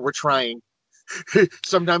 we're trying.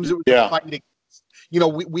 Sometimes it was fighting.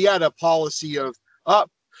 We had a policy of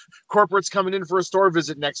corporate's coming in for a store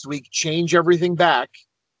visit next week, change everything back,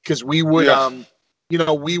 because we would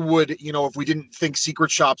if we didn't think secret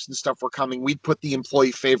shops and stuff were coming, we'd put the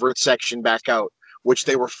employee favorite section back out, which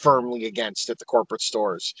they were firmly against at the corporate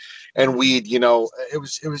stores. And we'd it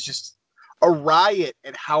was just a riot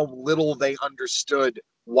at how little they understood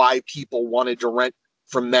why people wanted to rent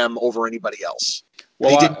from them over anybody else.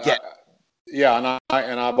 Well, they didn't get.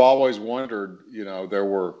 And I've always wondered,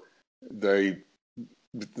 the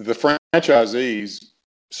franchisees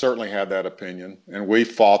certainly had that opinion, and we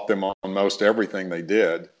fought them on most everything they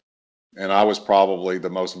did. And I was probably the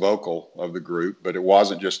most vocal of the group, but it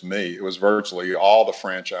wasn't just me. It was virtually all the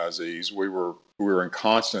franchisees. We were in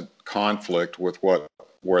constant conflict with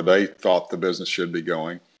where they thought the business should be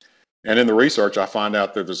going. And in the research, I find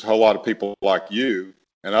out that there's a whole lot of people like you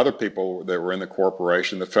and other people that were in the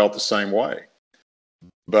corporation that felt the same way.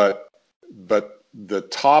 But the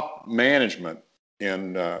top management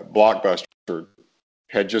in Blockbuster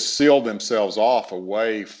had just sealed themselves off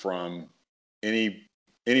away from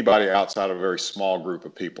anybody outside of a very small group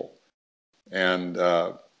of people. And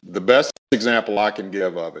the best example I can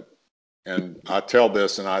give of it, and I tell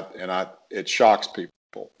this and it shocks people,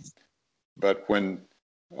 but when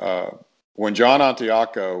John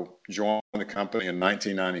Antioco joined the company in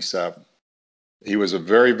 1997, he was a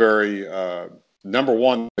very, very, number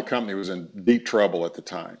one, the company was in deep trouble at the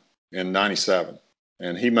time in 97.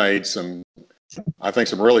 And he made some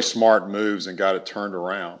really smart moves and got it turned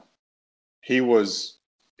around. He was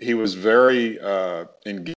very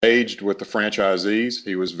engaged with the franchisees.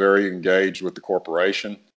 He was very engaged with the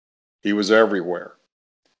corporation. He was everywhere,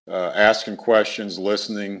 asking questions,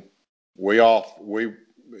 listening. He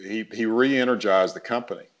re-energized the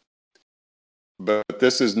company. But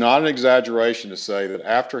this is not an exaggeration to say that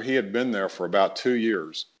after he had been there for about 2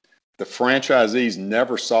 years, the franchisees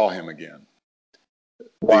never saw him again.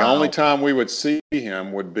 Wow. The only time we would see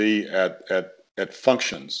him would be at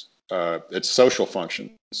functions, at social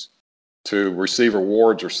functions, to receive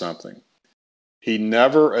awards or something. He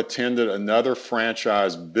never attended another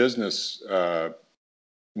franchise business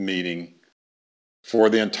meeting for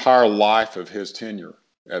the entire life of his tenure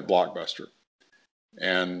at Blockbuster.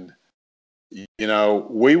 And,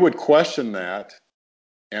 we would question that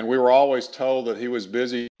and we were always told that he was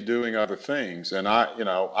busy doing other things. And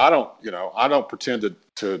I don't pretend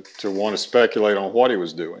to want to speculate on what he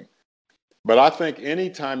was doing. But I think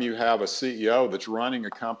anytime you have a CEO that's running a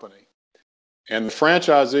company, and the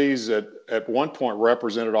franchisees at one point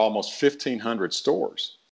represented almost 1,500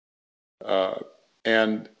 stores,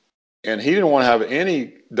 and he didn't want to have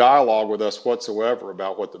any dialogue with us whatsoever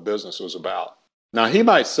about what the business was about. Now, he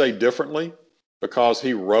might say differently because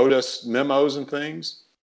he wrote us memos and things,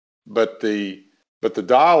 but the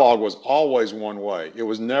dialogue was always one way. It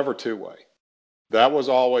was never two-way. That was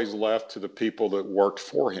always left to the people that worked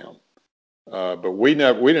for him. But we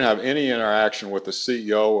didn't have any interaction with the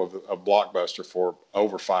CEO of Blockbuster for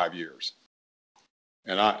over 5 years.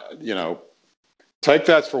 And take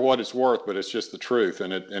that for what it's worth, but it's just the truth.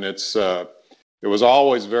 And it was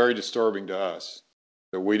always very disturbing to us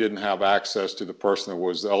that we didn't have access to the person that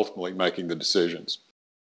was ultimately making the decisions.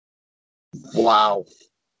 Wow,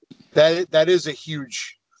 that is a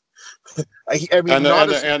huge. I mean,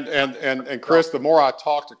 and Chris, the more I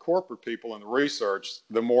talked to corporate people in the research,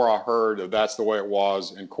 the more I heard that's the way it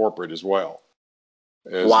was in corporate as well.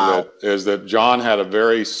 Is that John had a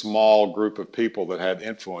very small group of people that had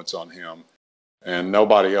influence on him, and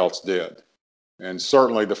nobody else did. And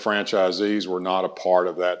certainly the franchisees were not a part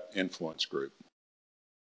of that influence group.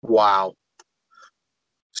 Wow.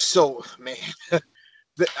 So, man,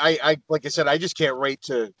 I like I said, I just can't wait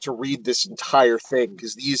to read this entire thing,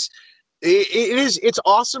 because it's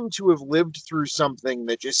awesome to have lived through something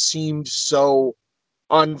that just seemed so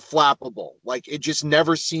unflappable. Like, it just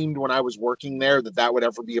never seemed when I was working there that would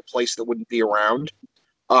ever be a place that wouldn't be around.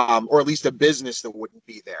 Or at least a business that wouldn't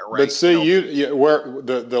be there, right? But see, you where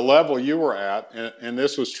the level you were at, and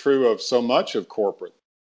this was true of so much of corporate.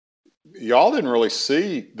 Y'all didn't really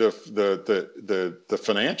see the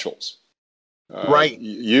financials, right?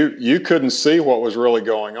 You couldn't see what was really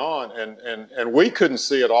going on, and we couldn't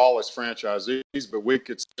see it all as franchisees, but we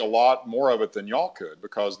could see a lot more of it than y'all could,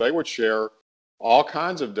 because they would share all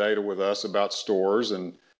kinds of data with us about stores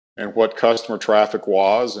and what customer traffic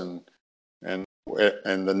was, and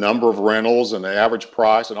the number of rentals and the average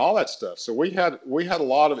price and all that stuff. So we had a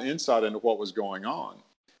lot of insight into what was going on.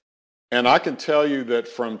 And I can tell you that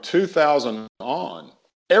from 2000 on,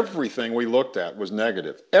 everything we looked at was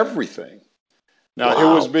negative. Everything. Now,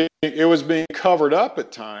 wow. it was being covered up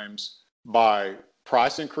at times by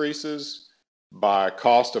price increases, by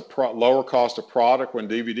lower cost of product when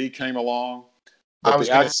DVD came along. But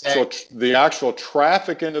the actual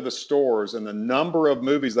traffic into the stores and the number of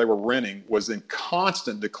movies they were renting was in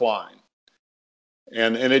constant decline.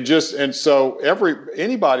 And so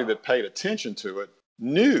anybody that paid attention to it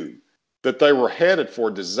knew that they were headed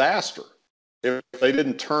for disaster if they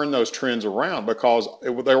didn't turn those trends around, because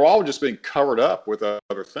they were all just being covered up with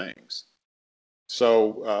other things.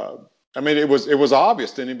 So, I mean, it was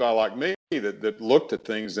obvious to anybody like me that looked at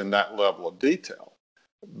things in that level of detail.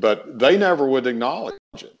 But they never would acknowledge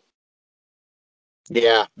it.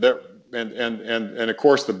 Yeah. And of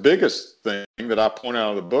course, the biggest thing that I point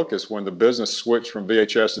out in the book is when the business switched from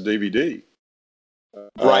VHS to DVD.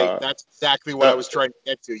 Right. That's exactly what I was trying to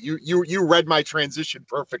get to. You read my transition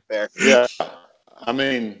perfect there. Yeah. I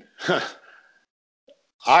mean,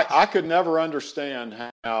 I could never understand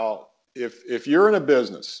how if you're in a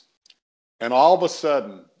business and all of a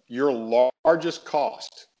sudden your largest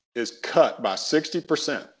cost is cut by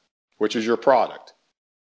 60%, which is your product.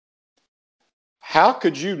 How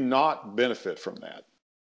could you not benefit from that?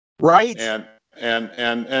 Right. And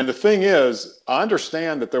the thing is, I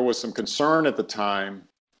understand that there was some concern at the time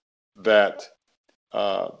that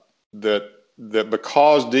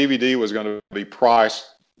because DVD was going to be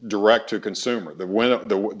priced direct to consumer,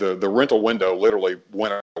 the rental window literally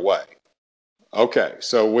went away. Okay,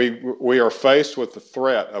 so we are faced with the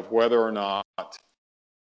threat of whether or not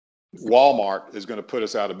Walmart is going to put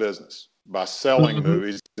us out of business by selling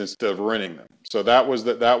movies instead of renting them. So that was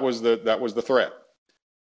the threat.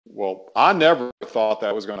 Well, I never thought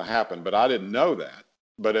that was going to happen, but I didn't know that.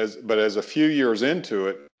 But as a few years into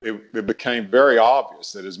it, it became very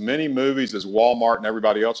obvious that as many movies as Walmart and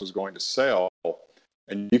everybody else was going to sell,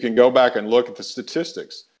 and you can go back and look at the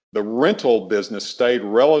statistics, the rental business stayed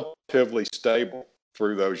relatively stable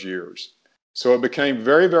through those years. So it became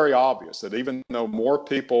very, very obvious that even though more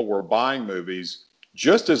people were buying movies,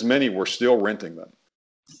 just as many were still renting them.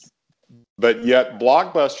 But yet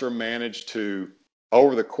Blockbuster managed to,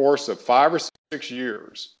 over the course of 5 or 6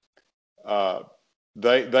 years,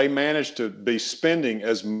 they managed to be spending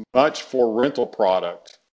as much for rental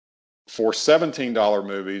product for $17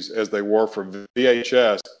 movies as they were for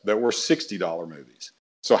VHS that were $60 movies.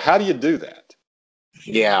 So how do you do that?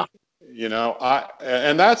 Yeah. You know,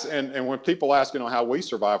 and when people ask, how we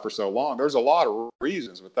survived for so long, there's a lot of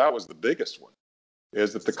reasons, but that was the biggest one,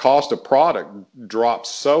 is that the cost of product dropped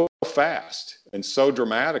so fast and so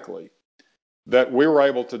dramatically that we were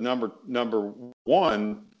able to number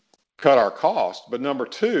one, cut our cost, but number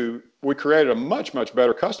two, we created a much, much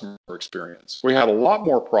better customer experience. We had a lot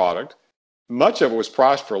more product. Much of it was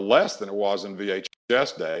priced for less than it was in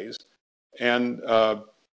VHS days. And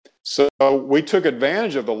so we took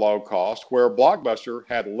advantage of the low cost where Blockbuster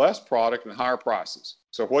had less product and higher prices.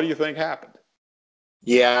 So what do you think happened?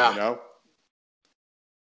 Yeah.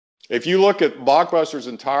 If you look at Blockbuster's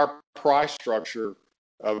entire price structure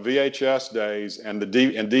of VHS days and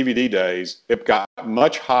DVD days, it got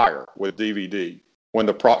much higher with DVD when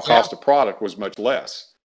the cost of product was much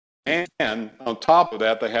less. And on top of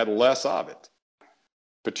that, they had less of it,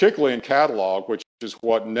 particularly in catalog, which is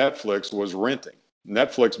what Netflix was renting.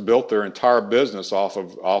 Netflix built their entire business off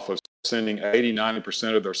of sending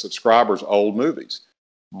 80-90% of their subscribers old movies.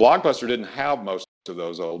 Blockbuster didn't have most of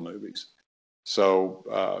those old movies.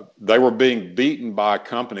 So they were being beaten by a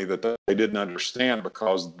company that they didn't understand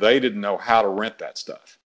because they didn't know how to rent that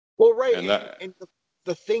stuff. Well, right. And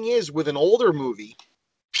the thing is, with an older movie,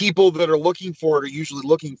 people that are looking for it are usually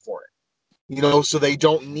looking for it, so they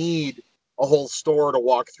don't need a whole store to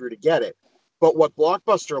walk through to get it. But what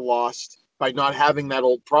Blockbuster lost by not having that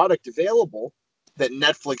old product available that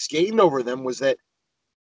Netflix gained over them was that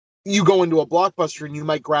you go into a Blockbuster and you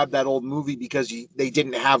might grab that old movie because they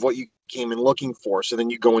didn't have what you came in looking for. So then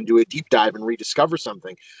you go and do a deep dive and rediscover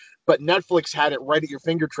something. But Netflix had it right at your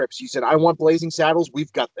fingertips. You said, I want Blazing Saddles.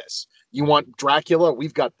 We've got this. You want Dracula?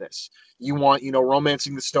 We've got this. You want,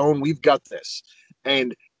 Romancing the Stone? We've got this.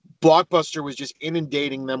 And Blockbuster was just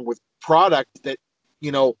inundating them with product that,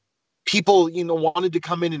 people, wanted to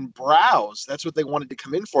come in and browse. That's what they wanted to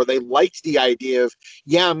come in for. They liked the idea of,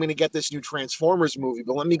 I'm going to get this new Transformers movie,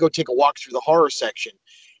 but let me go take a walk through the horror section.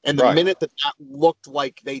 And the minute that looked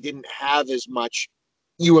like they didn't have as much,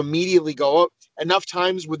 you immediately go, enough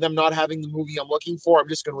times with them not having the movie I'm looking for, I'm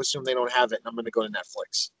just going to assume they don't have it, and I'm going to go to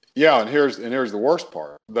Netflix. Yeah, and here's the worst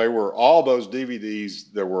part. They were all those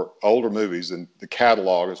DVDs that were older movies, and the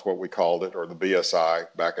catalog is what we called it, or the BSI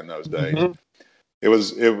back in those days. Mm-hmm. It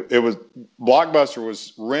was Blockbuster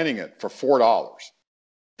was renting it for $4.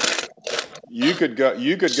 You could go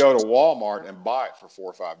to Walmart and buy it for $4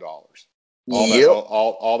 or $5.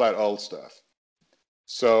 All that old stuff.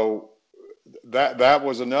 So that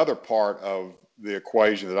was another part of the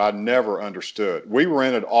equation that I never understood. We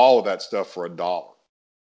rented all of that stuff for $1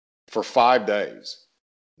 for 5 days.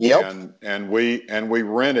 Yep. And we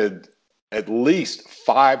rented at least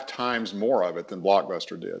 5 times more of it than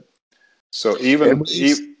Blockbuster did. So at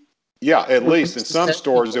least in some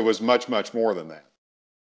stores it was much, much more than that.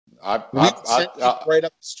 Right up the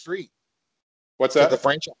street. What's that? For the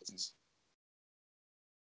franchises.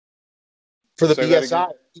 For the BSI,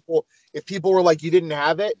 if people were like, you didn't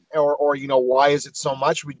have it, or why is it so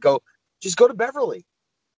much? We'd go, just go to Beverly.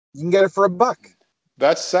 You can get it for $1.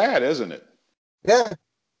 That's sad, isn't it? Yeah.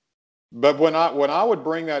 But when I would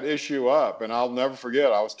bring that issue up, and I'll never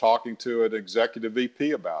forget, I was talking to an executive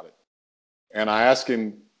VP about it. And I asked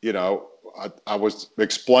him, I was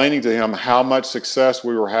explaining to him how much success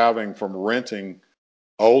we were having from renting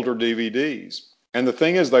older DVDs. And the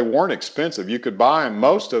thing is, they weren't expensive. You could buy them.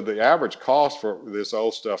 Most of the average cost for this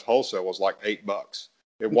old stuff wholesale was like $8.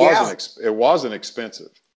 It wasn't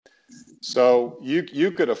expensive. So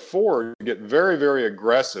you could afford to get very, very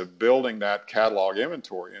aggressive building that catalog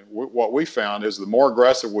inventory. And what we found is the more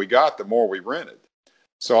aggressive we got, the more we rented.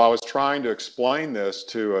 So I was trying to explain this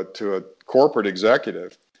to a corporate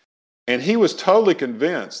executive, and he was totally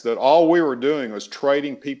convinced that all we were doing was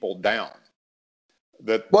trading people down.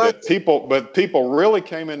 That people really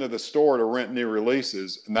came into the store to rent new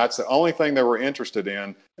releases, and that's the only thing they were interested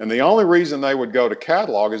in. And the only reason they would go to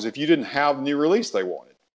catalog is if you didn't have the new release they wanted.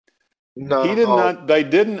 No, they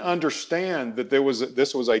didn't understand that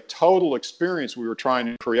this was a total experience we were trying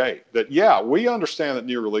to create. That we understand that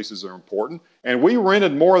new releases are important, and we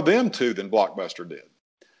rented more of them too than Blockbuster did.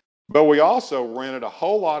 But we also rented a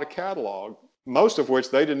whole lot of catalog, most of which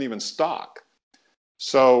they didn't even stock.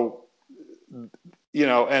 So,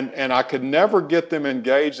 and I could never get them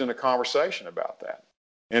engaged in a conversation about that.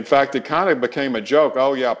 In fact, it kind of became a joke.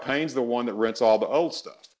 Oh yeah, Payne's the one that rents all the old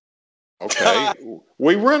stuff. Okay,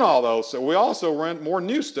 we rent all those, so we also rent more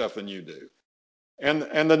new stuff than you do, and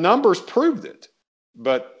the numbers proved it.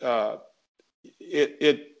 But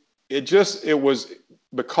it was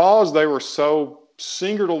because they were so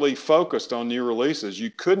singularly focused on new releases,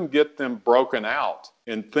 you couldn't get them broken out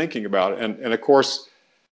in thinking about it. And of course,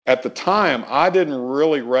 at the time, I didn't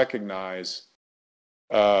really recognize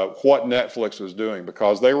what Netflix was doing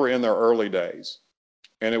because they were in their early days.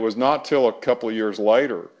 And it was not till a couple of years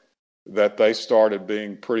later that they started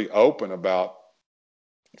being pretty open about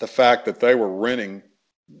the fact that they were renting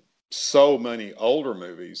so many older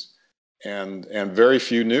movies and very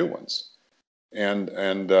few new ones. And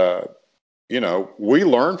you know, we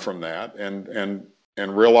learned from that and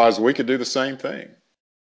realized we could do the same thing.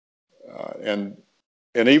 And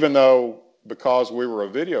even though, because we were a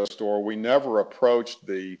video store, we never approached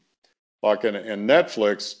like in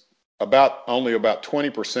Netflix, only about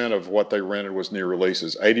 20% of what they rented was new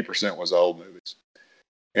releases. 80% was old movies.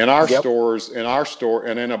 In our stores,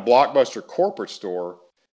 and in a Blockbuster corporate store,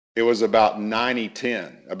 it was about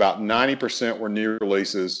 90-10. About 90% were new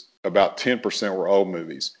releases, about 10% were old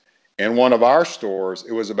movies. In one of our stores,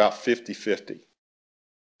 it was about 50-50.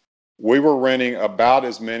 We were renting about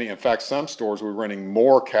as many. In fact, some stores were renting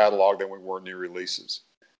more catalog than we were new releases.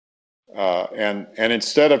 And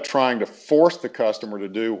instead of trying to force the customer to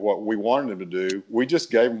do what we wanted them to do, we just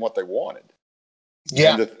gave them what they wanted.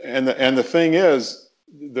 Yeah. And the thing is,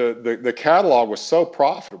 the catalog was so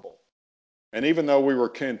profitable, and even though we were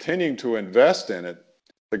continuing to invest in it,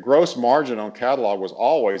 the gross margin on catalog was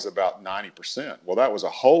always about 90%. Well, that was a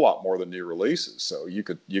whole lot more than new releases. So you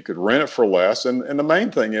could rent it for less. And the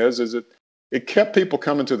main thing is it kept people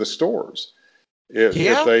coming to the stores. If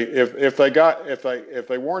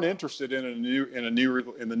they weren't interested in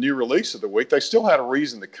the new release of the week, they still had a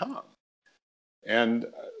reason to come. And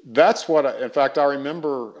that's what in fact I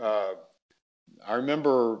remember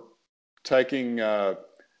taking a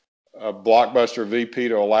Blockbuster VP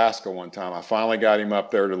to Alaska one time. I finally got him up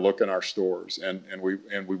there to look in our stores, and we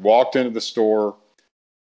walked into the store,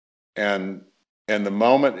 and the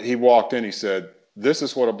moment he walked in, he said, "This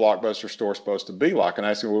is what a Blockbuster store is supposed to be like." And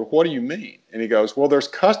I said, "Well, what do you mean?" And he goes, "Well, there's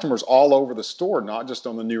customers all over the store, not just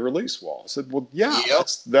on the new release wall." I said, "Well, yeah,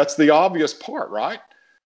 that's the obvious part, right?"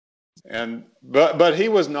 But he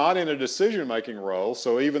was not in a decision-making role,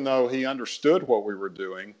 so even though he understood what we were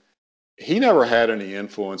doing, he never had any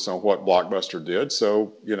influence on what Blockbuster did.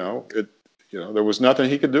 So, there was nothing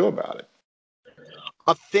he could do about it.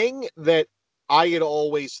 A thing that I had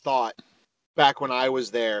always thought back when I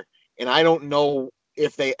was there, and I don't know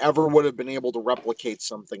if they ever would have been able to replicate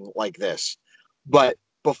something like this, but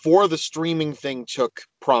before the streaming thing took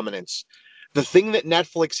prominence, the thing that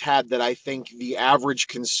Netflix had that I think the average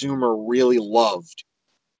consumer really loved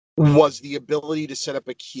was the ability to set up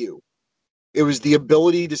a queue. It was the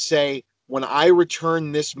ability to say, when I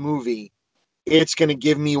return this movie, it's going to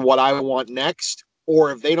give me what I want next.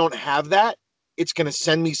 Or if they don't have that, it's going to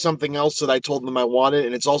send me something else that I told them I wanted.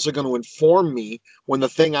 And it's also going to inform me when the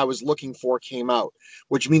thing I was looking for came out,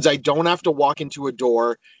 which means I don't have to walk into a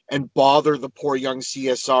door and bother the poor young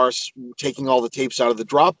CSR taking all the tapes out of the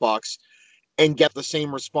Dropbox and get the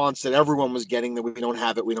same response that everyone was getting, that we don't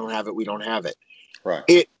have it, we don't have it, we don't have it. Right.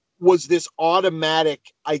 It was this automatic,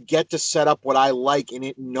 I get to set up what I like and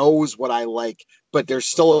it knows what I like, but there's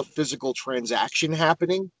still a physical transaction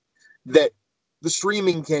happening that the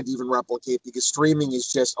streaming can't even replicate, because streaming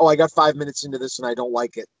is just, I got 5 minutes into this and I don't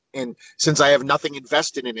like it. And since I have nothing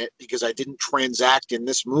invested in it because I didn't transact in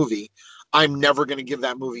this movie, I'm never going to give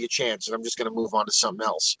that movie a chance and I'm just going to move on to something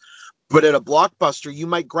else. But at a Blockbuster, you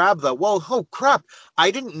might grab oh crap,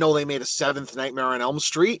 I didn't know they made a 7th Nightmare on Elm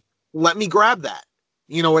Street. Let me grab that.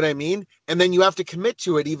 You know what I mean? And then you have to commit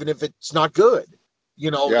to it, even if it's not good. Yeah,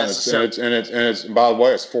 and it's by the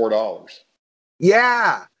way, it's $4.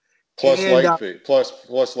 Yeah. Plus late fee,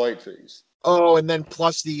 plus late fees. Oh, and then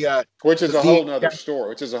plus the which is a whole nother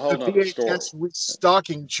store. VHS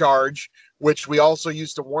restocking charge, which we also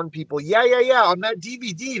used to warn people. Yeah. On that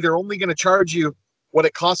DVD, they're only going to charge you what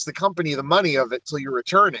it costs the company the money of it till you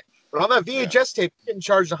return it. But on that VHS tape, you're getting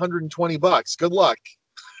charged $120. Good luck.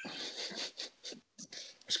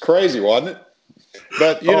 It's crazy, wasn't it?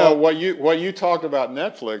 But what you talked about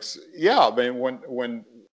Netflix, yeah. I mean, when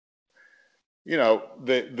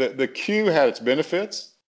the queue had its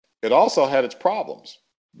benefits, it also had its problems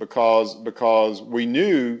because we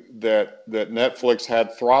knew that Netflix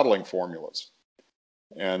had throttling formulas,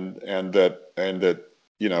 and that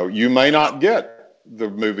you may not get the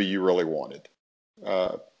movie you really wanted,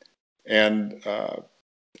 and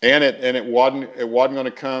it wasn't going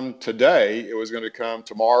to come today. It was going to come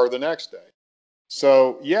tomorrow or the next day.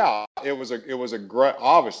 So yeah, it was a great,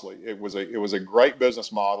 obviously it was a great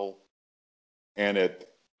business model, and it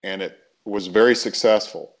was very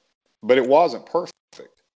successful, but it wasn't perfect.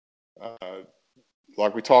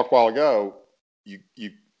 Like we talked a while ago,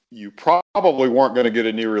 you probably weren't going to get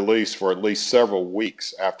a new release for at least several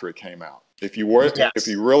weeks after it came out. If you were, Yes. if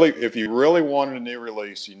you really wanted a new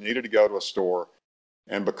release, you needed to go to a store,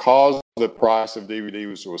 and because the price of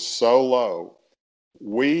DVDs was so low,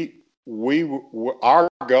 our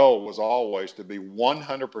goal was always to be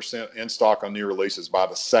 100% in stock on new releases by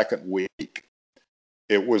the second week.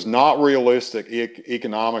 It was not realistic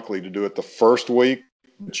economically to do it the first week,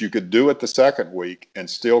 but you could do it the second week and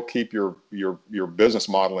still keep your business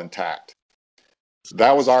model intact.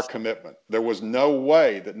 That was our commitment. There was no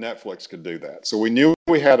way that Netflix could do that. So we knew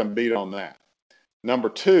we had them beat on that. Number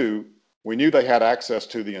two, we knew they had access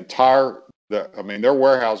to the entire, their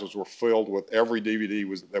warehouses were filled with every DVD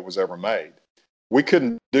that was ever made. We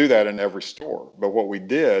couldn't do that in every store. But what we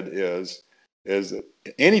did is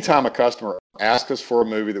anytime a customer asked us for a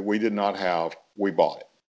movie that we did not have, we bought it.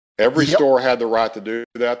 Every store had the right to do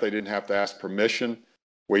that. They didn't have to ask permission.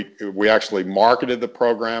 We actually marketed the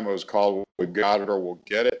program. It was called "We've Got It or We'll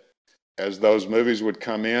Get It." As those movies would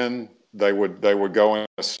come in, they would go in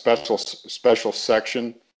a special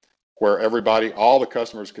section where all the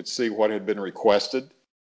customers could see what had been requested.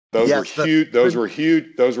 Those were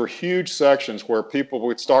huge sections where people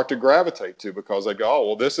would start to gravitate to because they go, "Oh,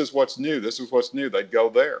 well, this is what's new. This is what's new." They'd go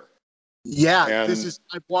there. Yeah,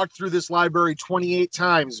 I've walked through this library 28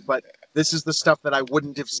 times, but this is the stuff that I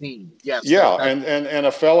wouldn't have seen. Yes. Yeah, and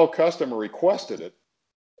a fellow customer requested it.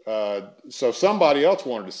 So somebody else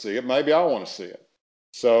wanted to see it. Maybe I want to see it.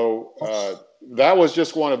 So that was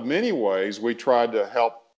just one of many ways we tried to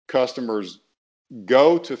help customers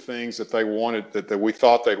go to things that they wanted, that we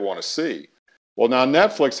thought they'd want to see. Well, now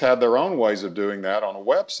Netflix had their own ways of doing that on a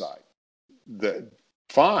website.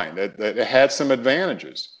 It had some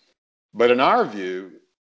advantages. But in our view,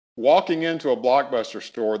 walking into a Blockbuster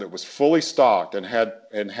store that was fully stocked and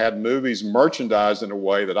had movies merchandised in a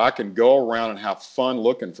way that I can go around and have fun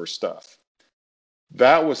looking for stuff,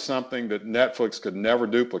 that was something that Netflix could never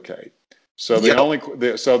duplicate. So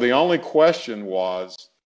the only question was,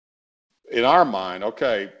 in our mind,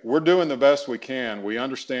 okay, we're doing the best we can. We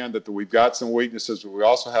understand that we've got some weaknesses, but we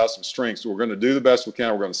also have some strengths. So we're going to do the best we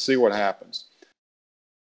can. We're going to see what happens.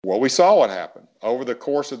 Well, we saw what happened. Over the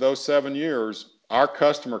course of those 7 years, our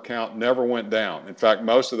customer count never went down. In fact,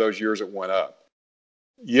 most of those years it went up.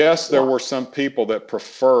 Yes, there were some people that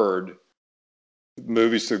preferred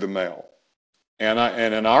movies through the mail. And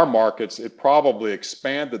in our markets, it probably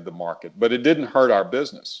expanded the market, but it didn't hurt our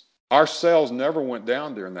business. Our sales never went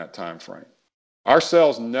down during that time frame. Our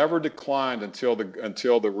sales never declined until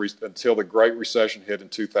the Great Recession hit in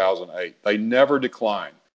 2008. They never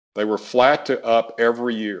declined. They were flat to up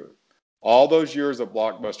every year. All those years that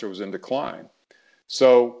Blockbuster was in decline.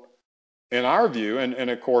 So in our view, and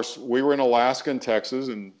of course, we were in Alaska and Texas,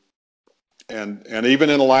 and even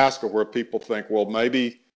in Alaska where people think, well,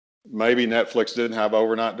 maybe Netflix didn't have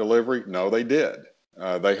overnight delivery. No, they did.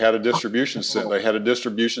 They had a distribution center. They had a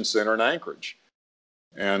distribution center in Anchorage,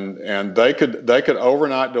 and they could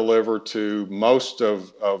overnight deliver to most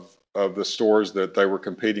of the stores that they were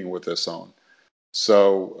competing with us on.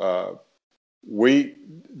 So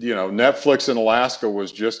Netflix in Alaska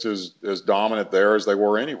was just as dominant there as they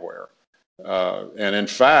were anywhere. And in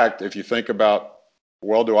fact, if you think about,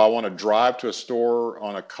 well, do I want to drive to a store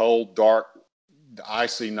on a cold, dark,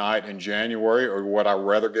 icy night in January, or would I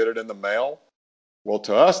rather get it in the mail? Well,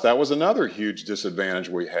 to us, that was another huge disadvantage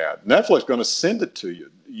we had. Netflix is going to send it to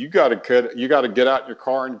you. You got to get out in your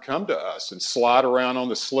car and come to us and slide around on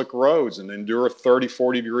the slick roads and endure 30,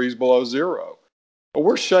 40 degrees below zero. But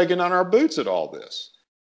we're shaking on our boots at all this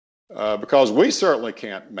because we certainly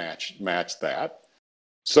can't match that.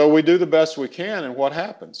 So we do the best we can, and what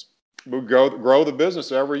happens? We grow the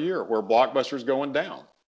business every year where Blockbuster's going down.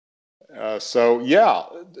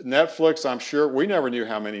 Netflix, I'm sure, we never knew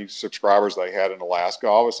how many subscribers they had in Alaska.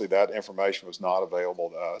 Obviously, that information was not available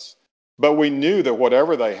to us. But we knew that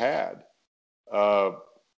whatever they had,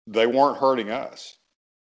 they weren't hurting us.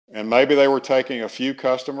 And maybe they were taking a few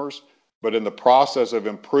customers, but in the process of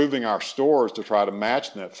improving our stores to try to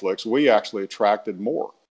match Netflix, we actually attracted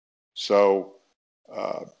more. So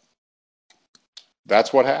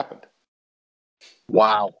that's what happened.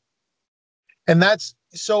 Wow. And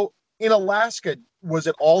so in Alaska, was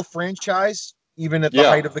it all franchise, even at the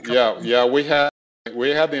height of the company? Yeah. We had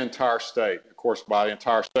the entire state. Of course, by the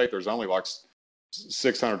entire state, there's only like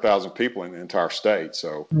 600,000 people in the entire state.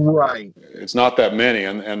 So right, it's not that many,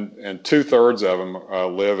 and 2/3 of them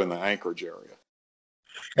live in the Anchorage area.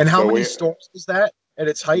 And how many stores was that at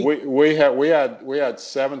its height? We had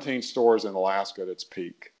 17 stores in Alaska at its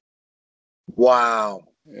peak. Wow.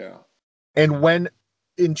 Yeah. And when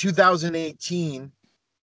in 2018,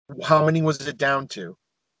 how many was it down to?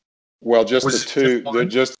 Well, just the two.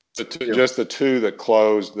 Just the two that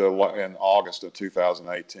closed in August of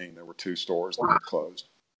 2018. There were 2 stores that were closed.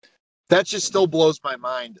 That just still blows my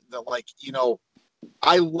mind that, like,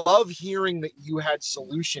 I love hearing that you had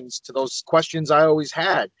solutions to those questions I always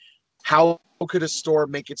had. How could a store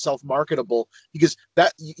make itself marketable? Because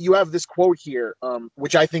that you have this quote here,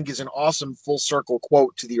 which I think is an awesome full circle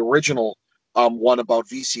quote to the original one about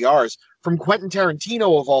VCRs from Quentin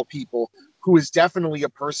Tarantino, of all people, who is definitely a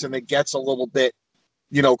person that gets a little bit,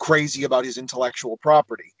 crazy about his intellectual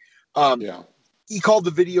property. Yeah. He called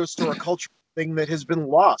the video store a cultural thing that has been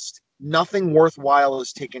lost. Nothing worthwhile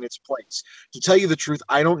has taken its place. To tell you the truth,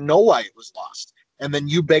 I don't know why it was lost. And then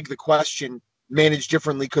you beg the question, managed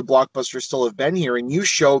differently, could Blockbuster still have been here? And you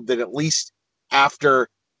showed that at least after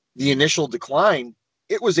the initial decline,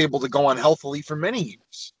 it was able to go on healthily for many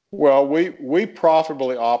years. Well, we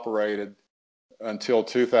profitably operated until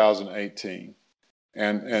 2018.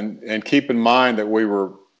 And keep in mind that we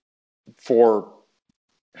were, for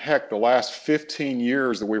the last 15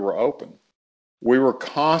 years that we were open, we were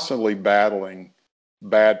constantly battling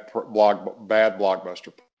bad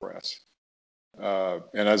Blockbuster press.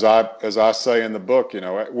 And as I say in the book,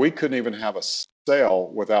 we couldn't even have a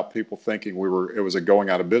sale without people thinking it was a going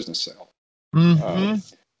out of business sale. Mm-hmm.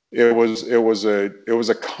 It was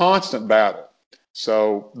a constant battle.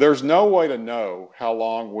 So there's no way to know how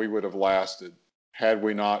long we would have lasted had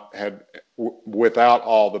we not without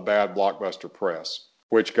all the bad Blockbuster press,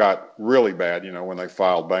 which got really bad, when they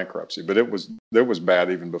filed bankruptcy. But it was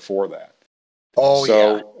bad even before that. Oh,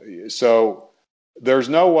 So there's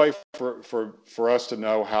no way for us to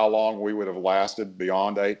know how long we would have lasted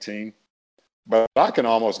beyond 18. But I can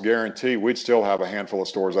almost guarantee we'd still have a handful of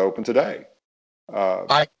stores open today.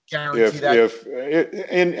 I guarantee that.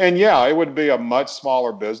 And yeah, it would be a much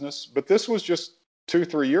smaller business, but this was just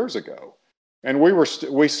 2-3 years ago, and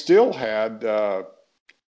we still had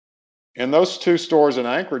in those 2 stores in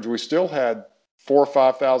Anchorage, we still had 4,000 or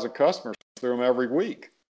 5,000 customers through them every week.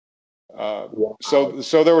 Wow.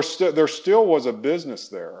 So there still was a business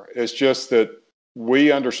there. It's just that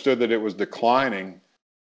we understood that it was declining.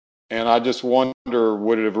 And I just wonder,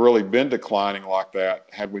 would it have really been declining like that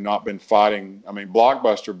had we not been fighting? I mean,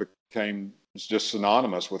 Blockbuster became just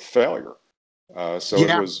synonymous with failure.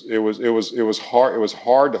 It was hard. It was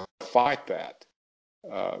hard to fight that.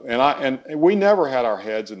 And we never had our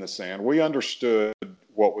heads in the sand. We understood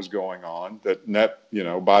what was going on. That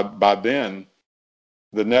by then,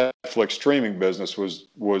 the Netflix streaming business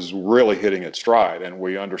was really hitting its stride, and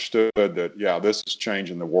we understood that this is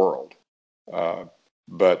changing the world.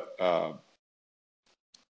 But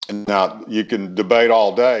now you can debate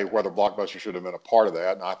all day whether Blockbuster should have been a part of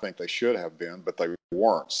that, and I think they should have been, but they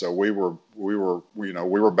weren't. So we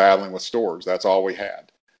were battling with stores. That's all we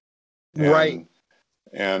had. Right.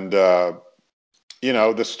 And the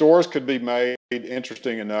stores could be made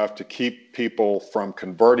interesting enough to keep people from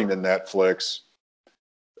converting to Netflix.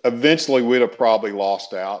 Eventually, we'd have probably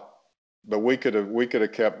lost out, but we could have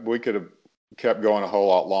kept going a whole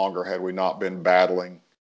lot longer had we not been battling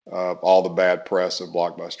all the bad press of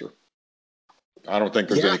Blockbuster. I don't think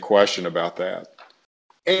there's any question about that.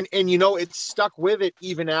 And it stuck with it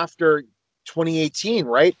even after 2018,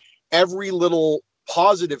 right? Every little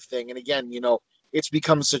positive thing, and again, it's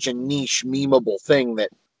become such a niche, memeable thing that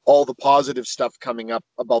all the positive stuff coming up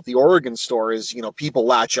about the Oregon store is, people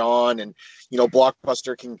latch on, and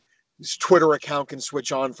Blockbuster his Twitter account can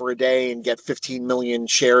switch on for a day and get 15 million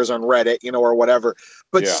shares on Reddit, or whatever.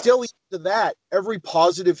 But still, even to that, every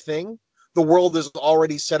positive thing, the world is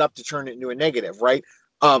already set up to turn it into a negative, right?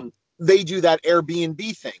 They do that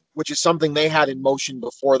Airbnb thing, which is something they had in motion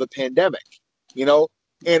before the pandemic, and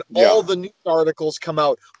all the news articles come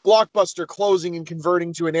out, Blockbuster closing and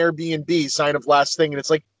converting to an Airbnb, sign of last thing. And it's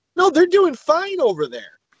like, no, they're doing fine over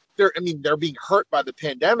there. They're being hurt by the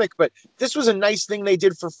pandemic, but this was a nice thing they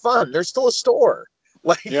did for fun. They're still a store.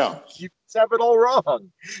 You have it all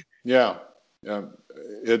wrong. Yeah.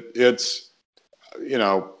 It's,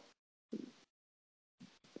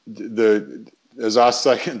 as I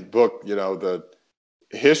say in the book, the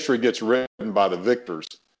history gets written by the victors.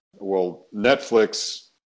 Well, Netflix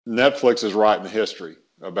is writing the history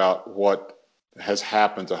about what has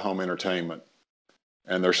happened to home entertainment.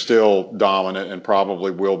 And they're still dominant and probably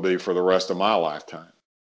will be for the rest of my lifetime.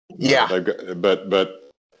 Yeah. But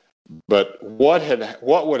what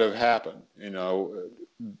would have happened?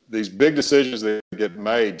 These big decisions that get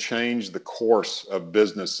made change the course of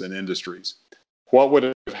business and industries. What would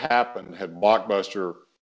have happened had Blockbuster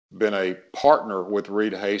been a partner with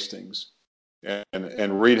Reed Hastings,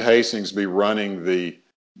 and Reed Hastings be running the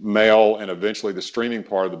mail and eventually the streaming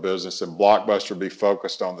part of the business, and Blockbuster be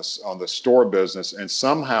focused on the store business, and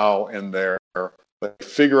somehow in there they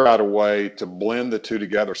figure out a way to blend the two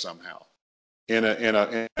together somehow in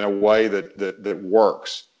a way that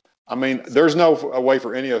works. I mean, there's no way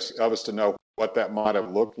for any of us to know what that might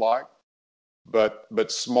have looked like,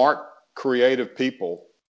 but smart, creative people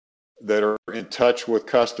that are in touch with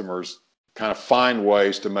customers kind of find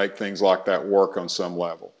ways to make things like that work on some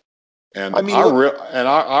level. And I mean,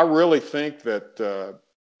 I really think that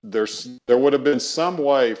there would have been some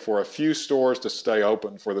way for a few stores to stay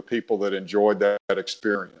open for the people that enjoyed that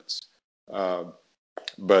experience.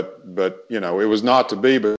 But you know, it was not to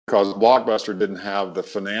be because Blockbuster didn't have the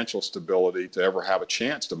financial stability to ever have a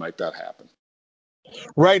chance to make that happen.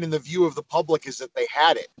 right, and the view of the public is that they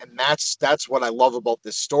had it, and that's what I love about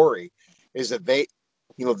this story, is that they,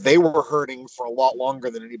 you know, they were hurting for a lot longer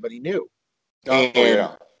than anybody knew. Oh,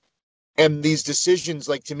 yeah. And these decisions,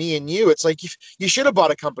 like to me and you, it's like you should have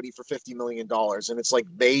bought a company for $50 million, and it's like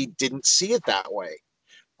they didn't see it that way.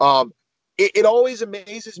 It always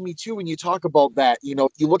amazes me too when you talk about that. You know,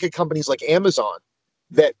 you look at companies like Amazon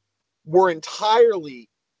that were entirely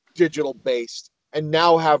digital based and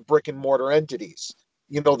now have brick and mortar entities.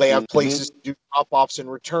 You know, they have places to do drop-offs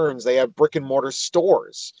and returns. They have brick and mortar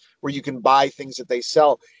stores where you can buy things that they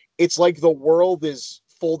sell. It's like the world is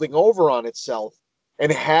folding over on itself.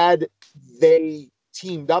 And had they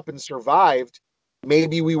teamed up and survived,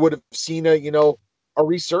 maybe we would have seen a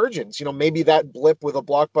resurgence. You know, maybe that blip with a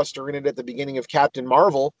Blockbuster in it at the beginning of Captain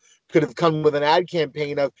Marvel could have come with an ad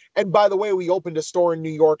campaign of, and by the way, we opened a store in New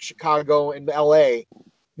York, Chicago, and LA,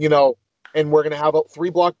 you know, and we're going to have 3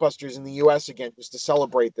 Blockbusters in the US again just to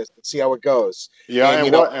celebrate this and see how it goes. Yeah,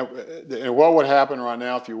 and what would happen right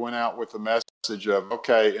now if you went out with the message of,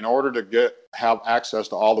 okay, in order to have access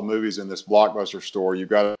to all the movies in this Blockbuster store, you've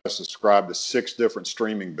got to subscribe to 6 different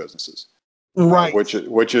streaming businesses, right? Which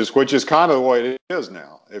is kind of the way it is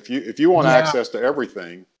now. If you want access to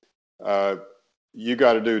everything, you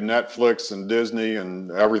got to do Netflix and Disney and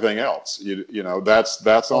everything else. You know that's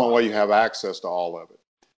the only way you have access to all of it.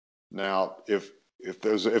 Now, if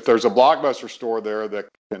there's a Blockbuster store there that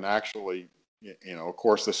can actually, you know, of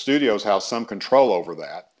course the studios have some control over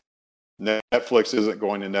that. Netflix isn't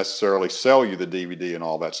going to necessarily sell you the DVD and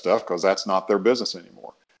all that stuff because that's not their business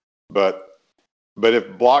anymore. But if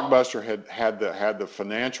Blockbuster had the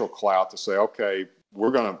financial clout to say, okay,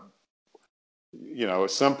 we're going to, you know,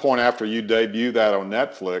 at some point after you debut that on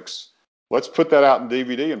Netflix, let's put that out in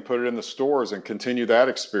DVD and put it in the stores and continue that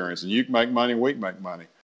experience. And you can make money, we can make money.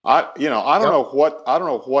 I don't know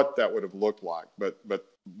what that would have looked like, but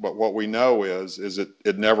what we know is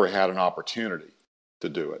it never had an opportunity to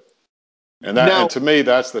do it. And to me,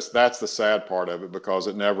 that's the sad part of it, because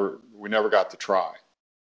we never got to try.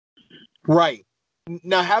 Right.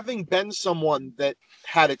 Now, having been someone that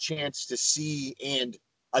had a chance to see and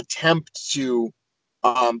attempt to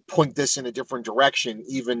point this in a different direction,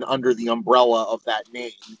 even under the umbrella of that name,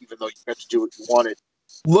 even though you got to do what you wanted,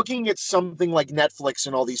 looking at something like Netflix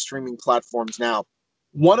and all these streaming platforms now,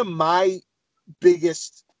 one of my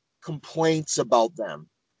biggest complaints about them,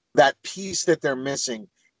 that piece that they're missing,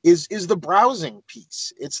 is the browsing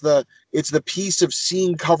piece. It's the piece of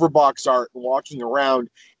seeing cover box art, walking around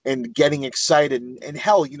and getting excited, and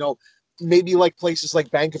hell, you know, maybe like places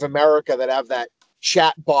like Bank of America that have that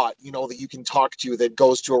chat bot, you know, that you can talk to that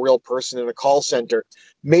goes to a real person in a call center.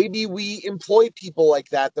 Maybe we employ people like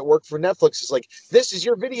that work for Netflix. It's like, this is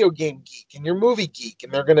your video game geek and your movie geek,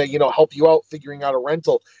 and they're going to, you know, help you out figuring out a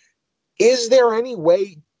rental. Is there any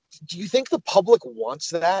way, do you think the public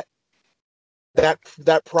wants that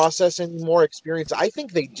process and more experience? I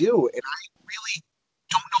think they do, and I really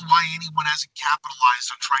don't know why anyone hasn't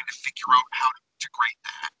capitalized on trying to figure out how to integrate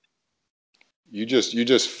that. You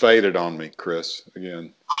just faded on me, Chris,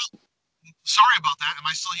 again. Oh, sorry about that. Am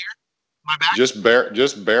I still here? Am I back?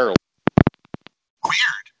 Just barely.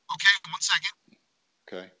 Weird. Okay, 1 second.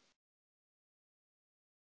 Okay.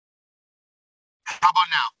 How about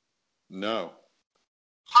now? No.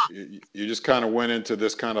 Huh. You just kind of went into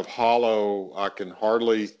this kind of hollow. I can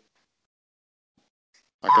hardly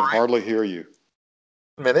hear you.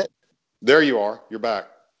 A minute. There you are. You're back.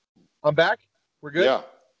 I'm back? We're good? Yeah.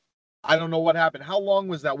 I don't know what happened. How long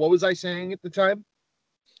was that? What was I saying at the time?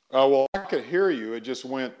 Well, I could hear you. It just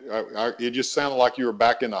went. It just sounded like you were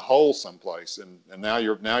back in a hole someplace, and now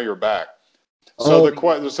you're back. So the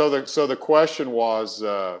question was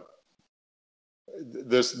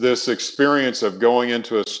this experience of going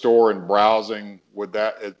into a store and browsing. Would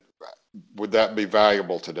that be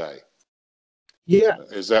valuable today? Yeah.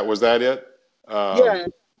 Was that it? Yeah.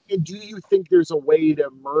 And do you think there's a way to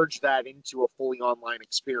merge that into a fully online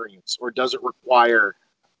experience, or does it require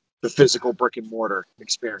the physical brick and mortar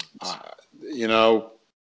experience? You know,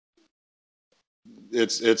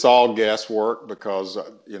 it's all guesswork because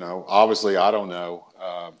you know, obviously I don't know.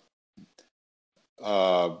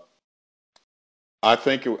 I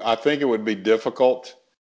think it would be difficult,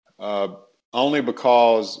 only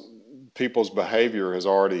because people's behavior has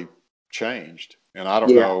already changed, and I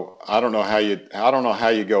don't know how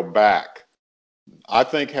you go back. I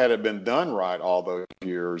think had it been done right all those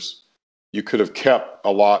years, you could have kept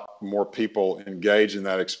a lot more people engaged in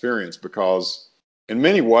that experience, because in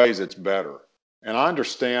many ways it's better. And I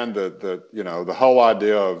understand that you know, the whole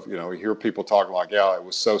idea of, you know, you hear people talking like, yeah, it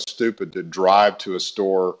was so stupid to drive to a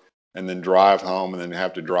store and then drive home and then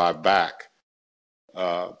have to drive back.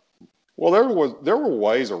 Well, there were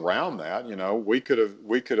ways around that. You know, you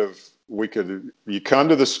come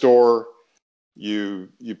to the store, you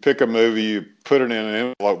pick a movie, you put it in an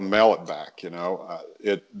envelope and mail it back. You know,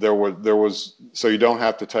 there was so you don't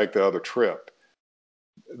have to take the other trip.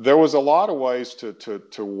 There was a lot of ways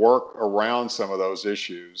to work around some of those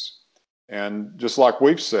issues, and just like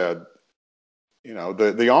we've said, you know,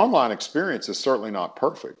 the online experience is certainly not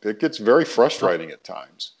perfect. It gets very frustrating at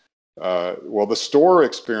times. Well, the store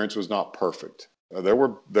experience was not perfect. There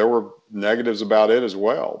were negatives about it as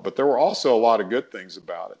well, but there were also a lot of good things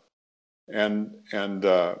about it.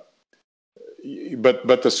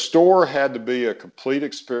 But the store had to be a complete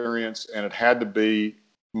experience, and it had to be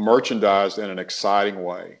merchandised in an exciting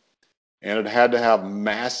way, and it had to have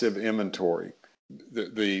massive inventory.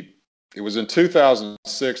 It was in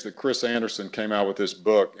 2006 that Chris Anderson came out with this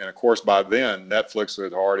book, and of course by then Netflix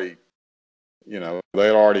had already, you know, they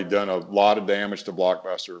had already done a lot of damage to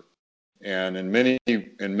Blockbuster, and in many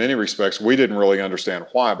respects we didn't really understand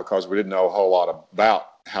why, because we didn't know a whole lot about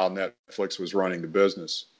how Netflix was running the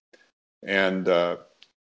business. And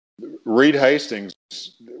Reed Hastings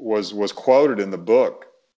was quoted in the book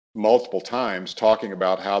multiple times talking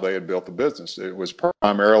about how they had built the business. It was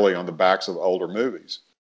primarily on the backs of older movies.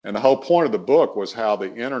 And the whole point of the book was how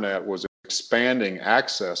the internet was expanding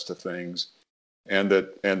access to things, and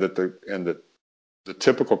that the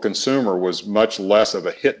typical consumer was much less of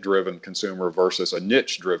a hit-driven consumer versus a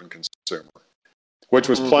niche-driven consumer, which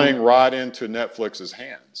was playing right into Netflix's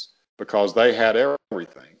hands because they had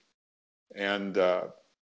everything. And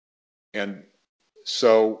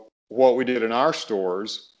so what we did in our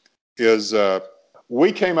stores is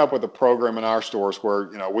we came up with a program in our stores where,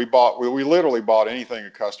 you know, we literally bought anything a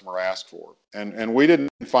customer asked for, and we didn't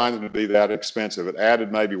find it to be that expensive. It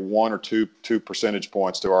added maybe 1 or 2 percentage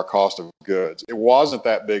points to our cost of goods. It wasn't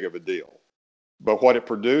that big of a deal, but what it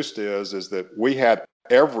produced is that we had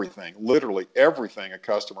everything, literally everything a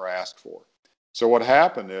customer asked for. So what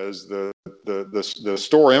happened is the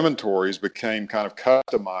store inventories became kind of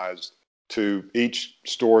customized to each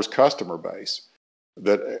store's customer base.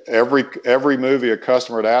 That every movie a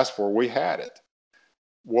customer had asked for, we had it.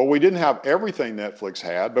 Well, we didn't have everything Netflix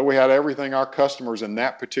had, but we had everything our customers in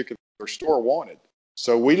that particular store wanted.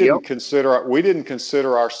 So we didn't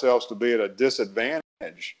consider ourselves to be at a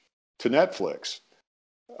disadvantage to Netflix.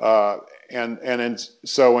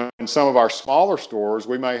 So in some of our smaller stores,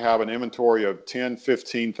 we may have an inventory of 10,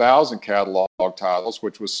 15,000 catalog titles,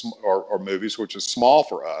 or movies, which is small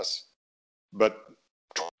for us, but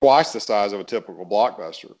twice the size of a typical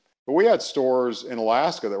Blockbuster. But we had stores in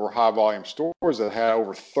Alaska that were high volume stores that had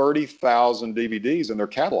over 30,000 DVDs in their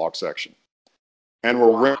catalog section, and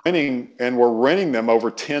we're renting them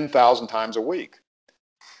over 10,000 times a week.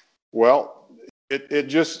 Well, it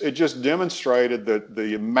just demonstrated that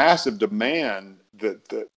the massive demand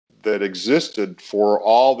that existed for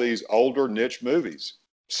all these older niche movies,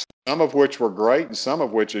 some of which were great and some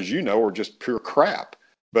of which, as you know, were just pure crap.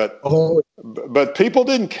 But people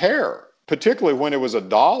didn't care, particularly when it was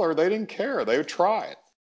 $1. They didn't care. They would try it.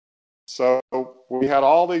 So we had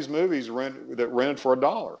all these movies that rented for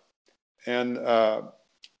 $1,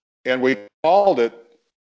 and we called it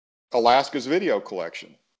Alaska's Video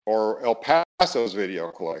Collection or El Paso's Video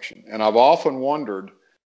Collection. And I've often wondered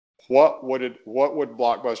what would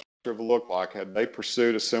Blockbuster have looked like had they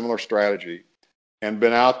pursued a similar strategy and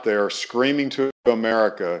been out there screaming to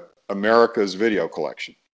America's Video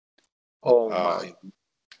Collection. Oh my!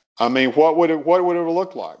 I mean, what would it have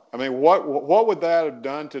looked like? I mean, what would that have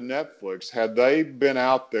done to Netflix had they been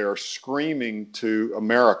out there screaming to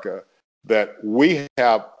America that we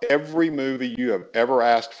have every movie you have ever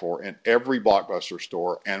asked for in every Blockbuster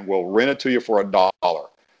store, and we'll rent it to you for $1.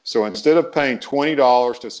 So instead of paying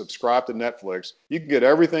 $20 to subscribe to Netflix, you can get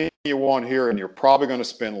everything you want here, and you're probably going to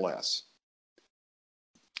spend less.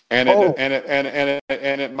 And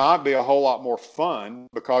it might be a whole lot more fun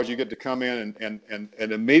because you get to come in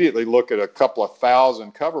and immediately look at a couple of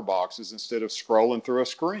thousand cover boxes instead of scrolling through a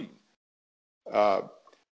screen.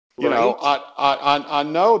 You know, I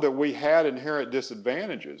know that we had inherent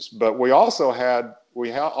disadvantages, but we also had a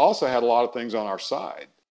lot of things on our side.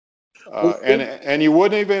 And you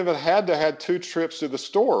wouldn't even have had to have 2 trips to the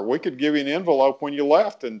store. We could give you an envelope when you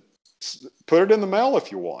left and put it in the mail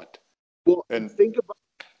if you want. Well, and think about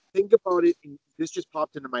it. And this just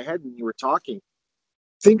popped into my head when you were talking.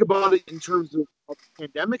 Think about it in terms of a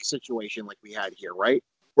pandemic situation like we had here, right?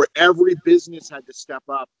 Where every business had to step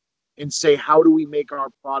up and say, how do we make our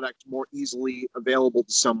product more easily available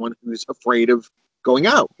to someone who's afraid of going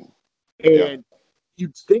out? And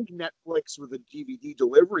you'd think Netflix with a DVD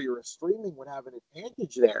delivery or a streaming would have an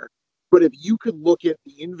advantage there. But if you could look at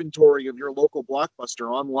the inventory of your local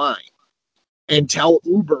Blockbuster online and tell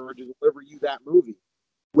Uber to deliver you that movie,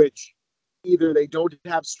 which either they don't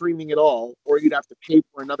have streaming at all, or you'd have to pay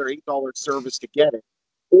for another $8 service to get it,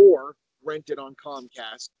 or rent it on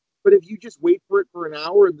Comcast. But if you just wait for it for an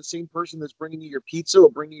hour and the same person that's bringing you your pizza will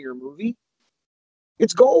bring you your movie,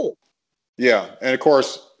 it's gold. Yeah. And of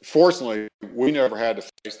course, fortunately, we never had to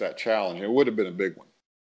face that challenge. It would have been a big one.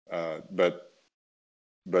 But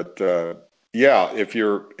yeah, if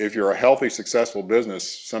you're a healthy, successful business,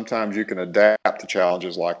 sometimes you can adapt to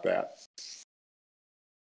challenges like that.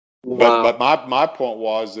 Wow. But my point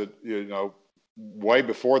was that, you know, way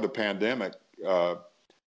before the pandemic,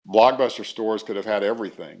 Blockbuster stores could have had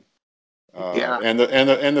everything. And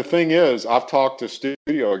the thing is, I've talked to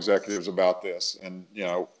studio executives about this, and you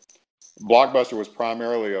know, Blockbuster was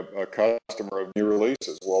primarily a customer of new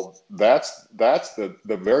releases. Well, that's the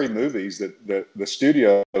very movies that the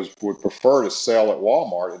studios would prefer to sell at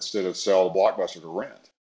Walmart instead of sell at Blockbuster to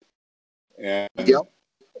rent. And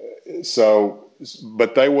so,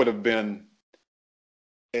 but they would have been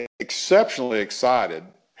exceptionally excited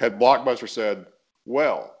had Blockbuster said,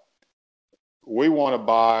 well, we want to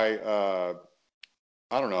buy,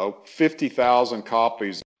 I don't know, 50,000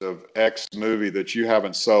 copies of X movie that you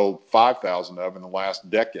haven't sold 5,000 of in the last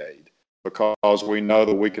decade because we know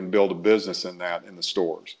that we can build a business in that in the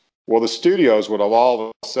stores. Well, the studios would have all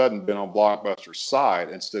of a sudden been on Blockbuster's side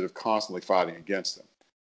instead of constantly fighting against them.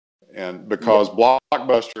 And because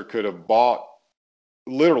Blockbuster could have bought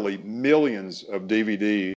literally millions of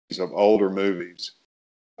DVDs of older movies.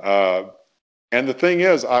 And the thing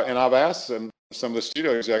is, I've asked some of the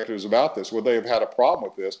studio executives about this, would they have had a problem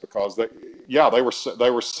with this? Because they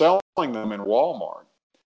were selling them in Walmart,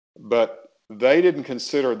 but they didn't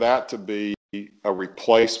consider that to be a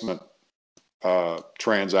replacement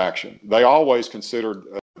transaction. They always considered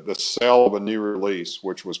the sale of a new release,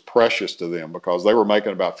 which was precious to them because they were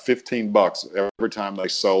making about $15 every time they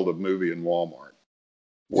sold a movie in Walmart.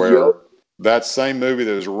 Where that same movie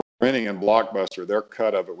that was renting in Blockbuster, their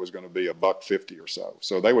cut of it was going to be $1.50 or so.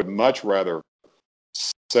 So they would much rather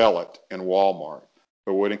sell it in Walmart.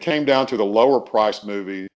 But when it came down to the lower priced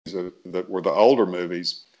movies that were the older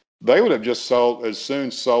movies, they would have just as soon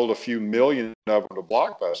sold a few million of them to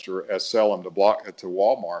Blockbuster as sell them to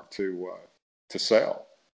Walmart to sell.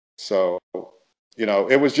 So, you know,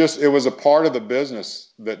 it was a part of the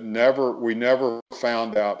business that we never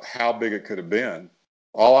found out how big it could have been.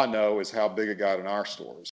 All I know is how big it got in our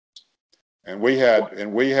stores. And we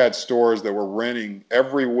had stores that were renting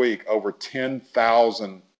every week over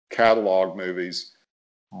 10,000 catalog movies.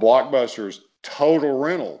 Blockbuster's total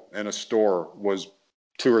rental in a store was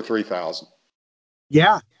 2,000 or 3,000.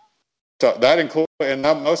 Yeah. So that included, and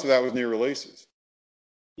most of that was new releases.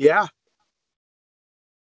 Yeah.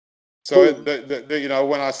 So you know,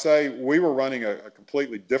 when I say we were running a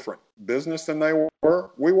completely different business than they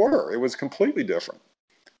were, we were. It was completely different.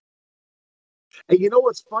 And you know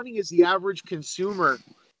what's funny is the average consumer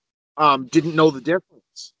didn't know the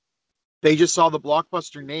difference. They just saw the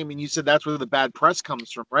Blockbuster name, and you said that's where the bad press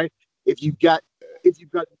comes from, right? If you've got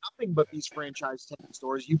nothing but these franchise type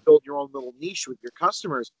stores, you build your own little niche with your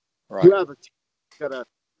customers. Right. You have got a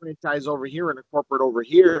franchise over here and a corporate over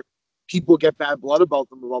here. People get bad blood about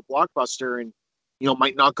them, about Blockbuster, and you know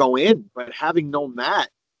might not go in. But having known that,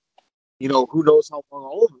 you know, who knows how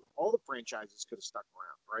long all the franchises could have stuck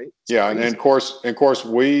around, right? It's crazy. And of course,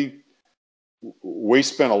 we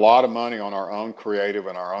spent a lot of money on our own creative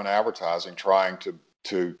and our own advertising, trying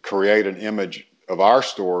to create an image of our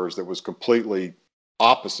stores that was completely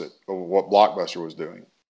opposite of what Blockbuster was doing.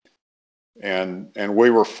 And we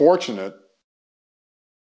were fortunate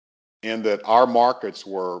in that our markets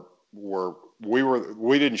we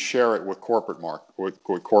didn't share it with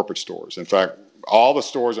corporate stores. In fact, all the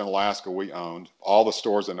stores in Alaska we owned, all the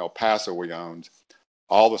stores in El Paso we owned,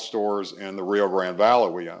 all the stores in the Rio Grande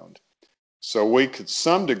Valley we owned. So we could,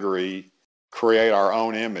 some degree, create our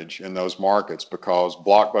own image in those markets because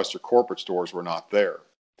Blockbuster corporate stores were not there.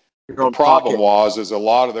 The problem was is a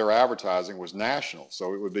lot of their advertising was national,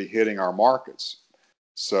 so it would be hitting our markets.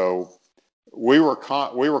 So we were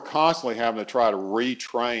constantly having to try to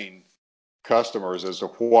retrain customers as to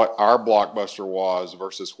what our Blockbuster was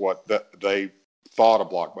versus what they thought a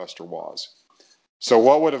Blockbuster was. So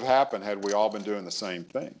what would have happened had we all been doing the same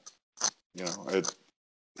thing? You know,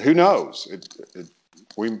 who knows?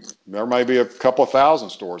 There may be a couple of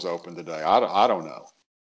thousand stores open today. I don't know.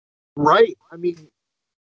 Right. I mean,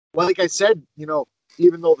 like I said, you know,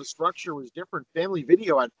 even though the structure was different, Family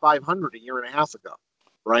Video had 500 a year and a half ago,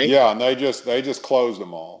 right? Yeah, and they just closed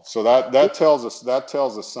them all. So that tells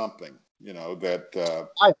us something, you know, that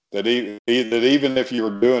even if you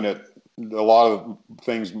were doing it, a lot of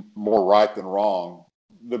things more right than wrong,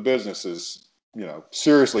 the business is, you know,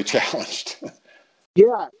 seriously challenged.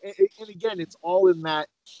 Yeah, and again, it's all in that,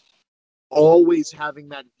 always having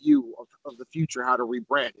that view of the future, how to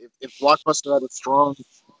rebrand. If Blockbuster had a strong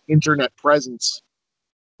internet presence,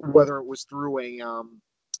 whether it was through a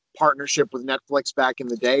partnership with Netflix back in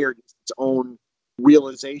the day or just its own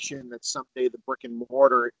realization that someday the brick and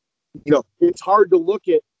mortar, you know, it's hard to look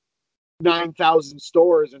at 9,000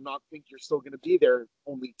 stores and not think you're still going to be there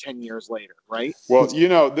only 10 years later, right? Well, you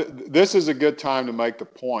know, this is a good time to make the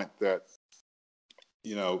point that,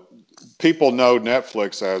 you know, people know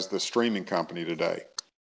Netflix as the streaming company today.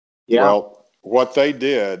 Yeah. Well, what they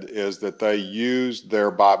did is that they used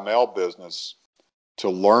their by mail business to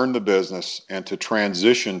learn the business and to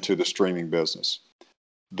transition to the streaming business.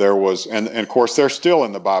 There was, and of course, they're still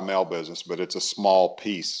in the by mail business, but it's a small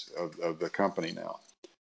piece of the company now.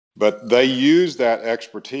 But they used that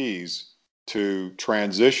expertise to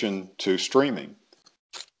transition to streaming.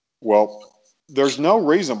 Well, there's no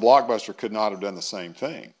reason Blockbuster could not have done the same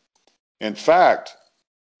thing. In fact,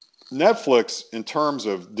 Netflix, in terms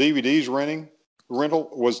of DVDs rental,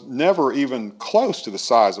 was never even close to the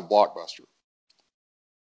size of Blockbuster.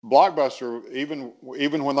 Blockbuster,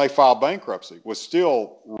 even when they filed bankruptcy, was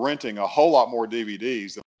still renting a whole lot more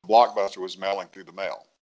DVDs than Blockbuster was mailing through the mail,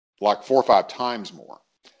 like 4 or 5 times more.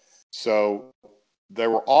 So they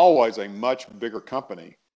were always a much bigger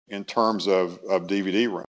company in terms of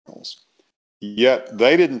DVD rentals. Yet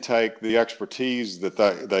they didn't take the expertise that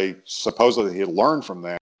they supposedly had learned from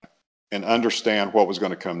that and understand what was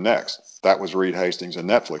going to come next. That was Reed Hastings and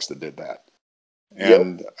Netflix that did that.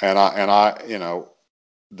 And I, you know,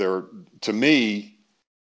 to me,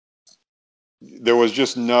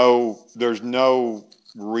 there's no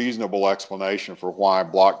reasonable explanation for why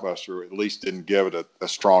Blockbuster at least didn't give it a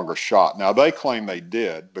stronger shot. Now they claim they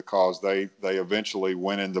did because they eventually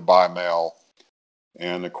went into buy mail,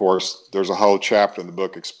 and of course there's a whole chapter in the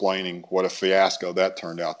book explaining what a fiasco that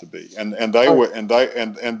turned out to be. And they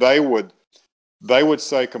would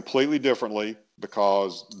say completely differently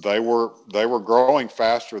because they were growing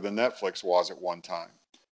faster than Netflix was at one time.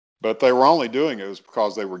 But they were only doing it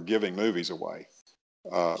because they were giving movies away.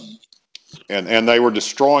 And they were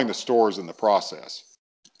destroying the stores in the process.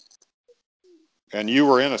 And you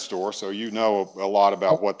were in a store, so you know a lot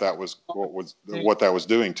about what that was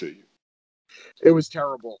doing to you. It was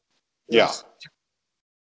terrible. In fact,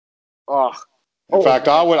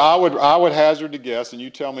 man. I would hazard to guess, and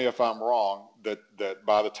you tell me if I'm wrong, that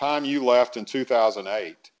by the time you left in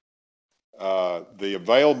 2008, the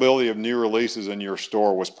availability of new releases in your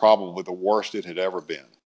store was probably the worst it had ever been.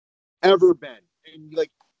 And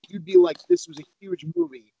like, you'd be like, this was a huge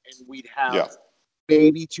movie, and we'd have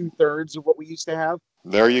maybe 2/3 of what we used to have.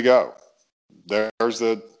 There you go.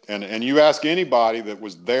 And you ask anybody that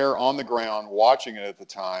was there on the ground watching it at the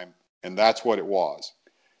time, and that's what it was.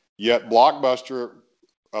 Yet Blockbuster,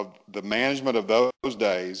 of the management of those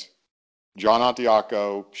days, John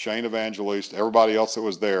Antioco, Shane Evangelista, everybody else that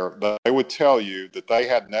was there, they would tell you that they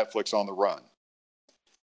had Netflix on the run.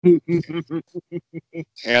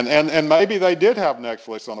 and maybe they did have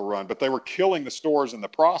Netflix on the run, but they were killing the stores in the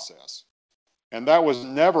process. And that was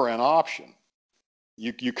never an option.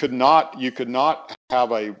 You could not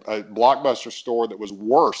have a Blockbuster store that was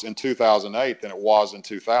worse in 2008 than it was in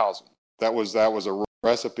 2000. That was a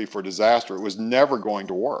recipe for disaster. It was never going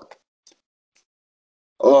to work.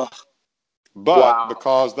 Ugh. But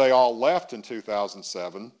because they all left in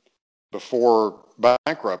 2007 before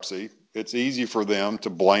bankruptcy, it's easy for them to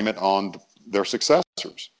blame it on their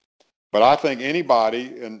successors. But I think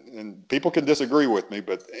anybody, and people can disagree with me,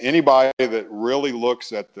 but anybody that really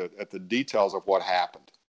looks at the details of what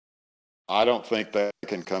happened, I don't think they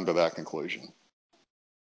can come to that conclusion.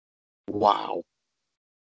 Wow.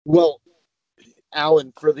 Well,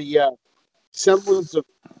 Alan, for the semblance of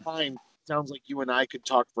time, sounds like you and I could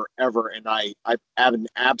talk forever, and I have an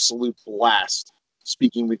absolute blast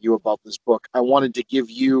speaking with you about this book. I wanted to give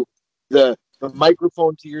you the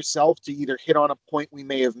microphone to yourself to either hit on a point we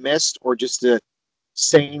may have missed or just to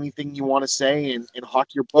say anything you want to say and hawk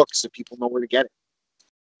your book so people know where to get it.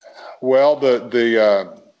 Well,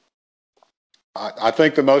 I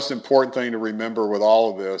think the most important thing to remember with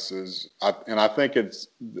all of this is, and I think it's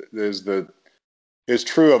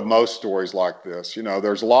true of most stories like this. You know,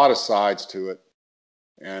 there's a lot of sides to it,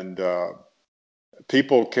 and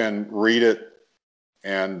people can read it,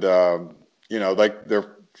 and you know,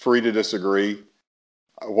 they're free to disagree.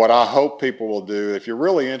 What I hope people will do, if you're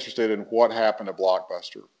really interested in what happened to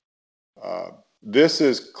Blockbuster, this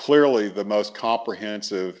is clearly the most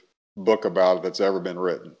comprehensive book about it that's ever been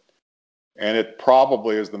written. And it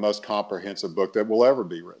probably is the most comprehensive book that will ever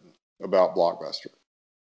be written about Blockbuster,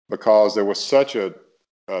 because there was such a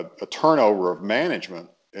turnover of management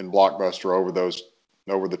in Blockbuster over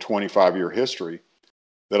the 25-year history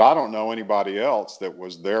that I don't know anybody else that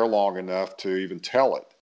was there long enough to even tell it.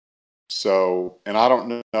 So, and I don't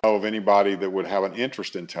know of anybody that would have an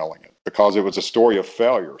interest in telling it, because it was a story of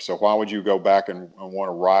failure. So why would you go back and want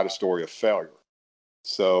to write a story of failure?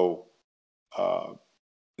 So,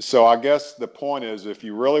 so I guess the point is, if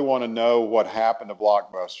you really want to know what happened to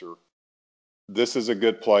Blockbuster, this is a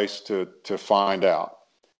good place to find out.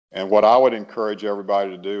 And what I would encourage everybody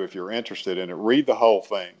to do, if you're interested in it, read the whole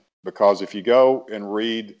thing. Because if you go and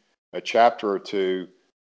read a chapter or two,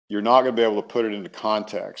 you're not going to be able to put it into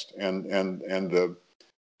context. And I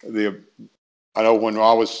know when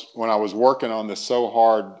I was working on this so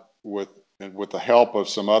hard with the help of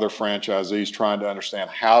some other franchisees trying to understand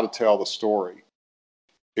how to tell the story,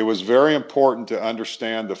 it was very important to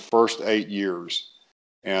understand the first 8 years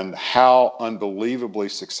and how unbelievably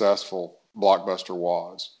successful Blockbuster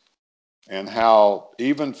was, and how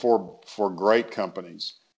even for great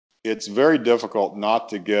companies, it's very difficult not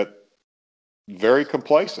to get very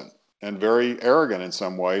complacent and very arrogant in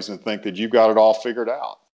some ways and think that you've got it all figured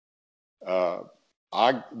out.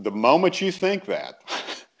 The moment you think that,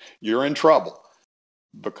 you're in trouble,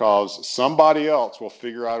 because somebody else will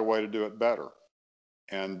figure out a way to do it better.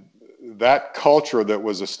 And that culture that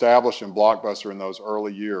was established in Blockbuster in those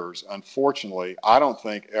early years, unfortunately, I don't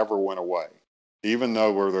think ever went away. Even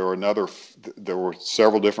though there were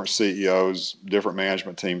several different CEOs, different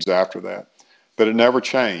management teams after that, but it never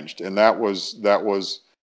changed. And that was the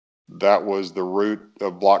root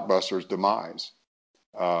of Blockbuster's demise.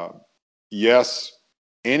 Yes,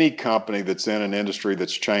 any company that's in an industry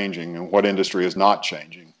that's changing, and what industry is not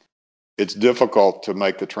changing, it's difficult to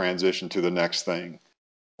make the transition to the next thing.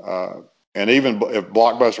 And even if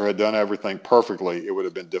Blockbuster had done everything perfectly, it would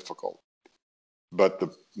have been difficult. But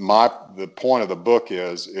the point of the book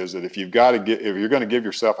is that if you're going to give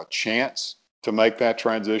yourself a chance to make that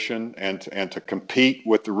transition and to compete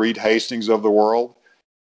with the Reed Hastings of the world,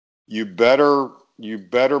 you better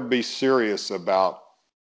be serious about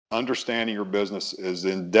understanding your business as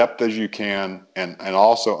in depth as you can, and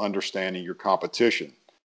also understanding your competition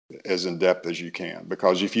as in depth as you can.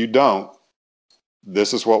 Because if you don't,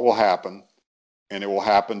 this is what will happen, and it will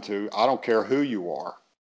happen to, I don't care who you are.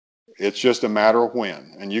 It's just a matter of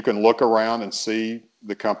when. And you can look around and see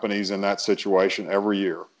the companies in that situation every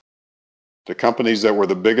year. The companies that were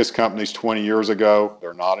the biggest companies 20 years ago,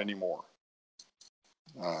 they're not anymore.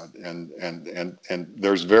 And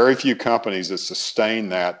there's very few companies that sustain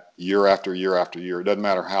that year after year after year. It doesn't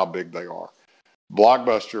matter how big they are.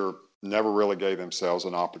 Blockbuster never really gave themselves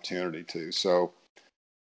an opportunity to. So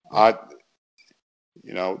the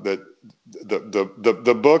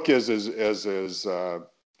book is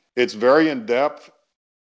it's very in depth,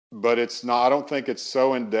 but it's not. I don't think it's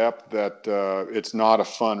so in depth that it's not a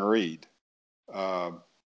fun read.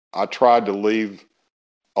 I tried to leave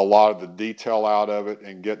a lot of the detail out of it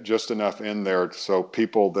and get just enough in there so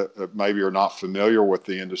people that maybe are not familiar with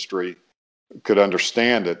the industry could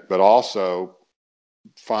understand it, but also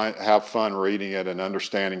have fun reading it and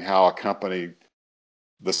understanding how a company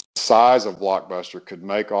the size of Blockbuster could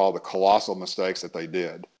make all the colossal mistakes that they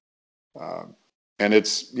did. And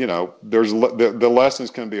it's, there's the lessons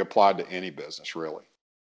can be applied to any business, really.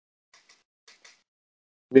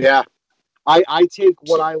 Yeah. I take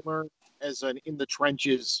what I learned as an in the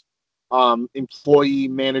trenches employee,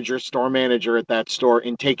 manager, store manager at that store,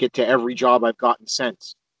 and take it to every job I've gotten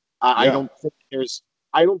since. I don't think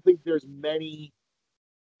there's many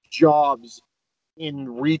jobs in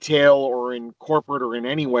retail or in corporate or in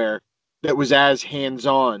anywhere that was as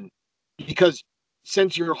hands-on, because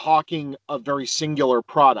since you're hawking a very singular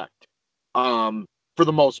product, for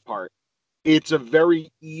the most part, it's a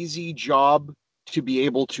very easy job to be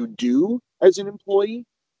able to do as an employee,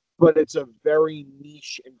 but it's a very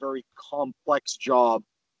niche and very complex job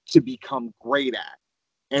to become great at.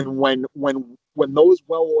 And when those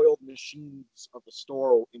well-oiled machines of the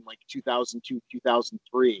store in like 2002,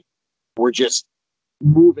 2003 were just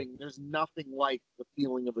moving, there's nothing like the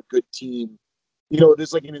feeling of a good team.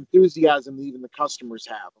 There's like an enthusiasm that even the customers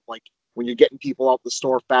have, like when you're getting people out the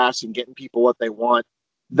store fast and getting people what they want.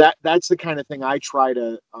 That's the kind of thing I try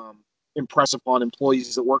to impress upon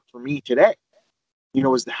employees that work for me today.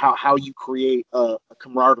 Is how you create a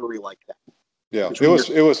camaraderie like that. Yeah,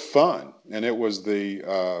 it was fun, and it was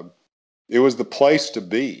the place to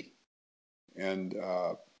be, and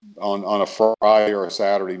on a Friday or a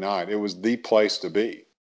Saturday night, it was the place to be,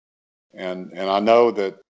 and I know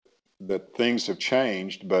that things have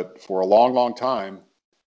changed, but for a long, long time,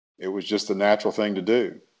 it was just the natural thing to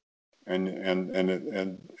do, and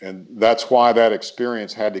that's why that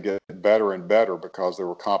experience had to get better and better, because there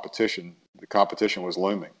were competition. The competition was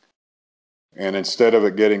looming. And instead of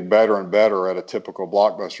it getting better and better at a typical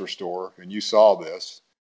Blockbuster store, and you saw this,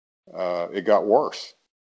 it got worse.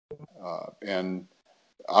 And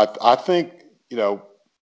I think, a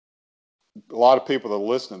lot of people that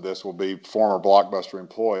listen to this will be former Blockbuster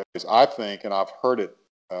employees. I think, and I've heard it,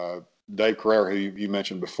 Dave Carrera, who you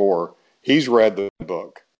mentioned before, he's read the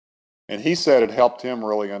book. And he said it helped him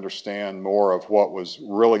really understand more of what was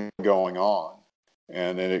really going on.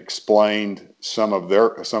 And it explained some of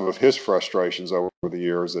his frustrations over the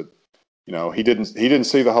years, that he didn't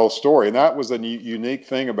see the whole story. And that was the unique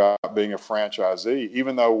thing about being a franchisee.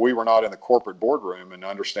 Even though we were not in the corporate boardroom and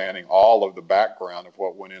understanding all of the background of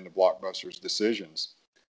what went into Blockbuster's decisions,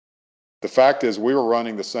 the fact is we were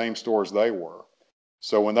running the same stores they were.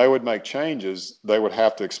 So when they would make changes, they would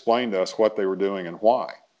have to explain to us what they were doing and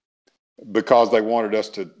why, because they wanted us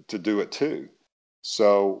to do it too.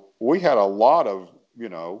 So we had a lot of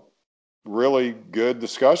really good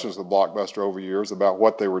discussions with Blockbuster over years about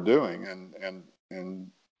what they were doing, and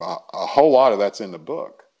a whole lot of that's in the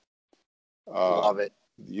book. Love it.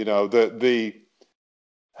 We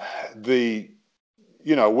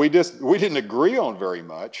didn't agree on very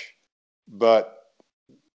much, but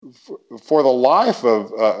for the life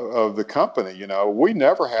of the company, we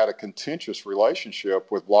never had a contentious relationship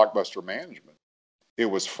with Blockbuster management. It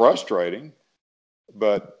was frustrating,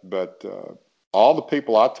 but all the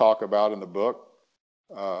people I talk about in the book,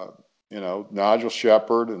 Nigel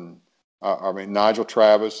Shepard Nigel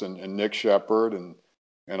Travis and Nick Shepard and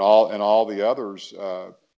all the others,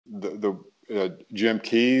 Jim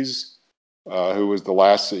Keyes, who was the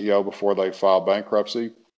last CEO before they filed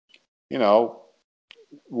bankruptcy.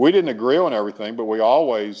 We didn't agree on everything, but we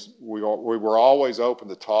were always open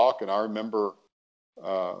to talk. And I remember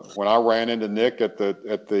when I ran into Nick at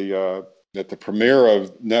the premiere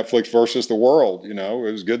of Netflix versus the World, it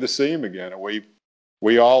was good to see him again. And we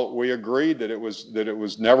agreed that it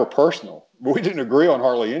was never personal. We didn't agree on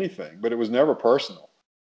hardly anything, but it was never personal.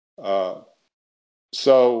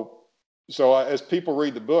 So as people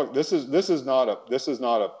read the book, this is not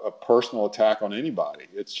a personal attack on anybody.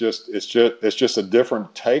 It's just a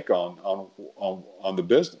different take on the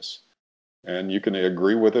business, and you can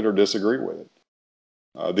agree with it or disagree with it.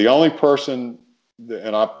 The only person,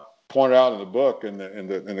 and I pointed out in the book in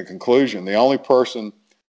the conclusion, the only person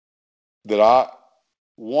that I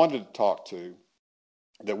wanted to talk to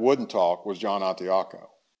that wouldn't talk was John Antioco.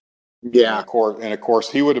 Yeah. And of course,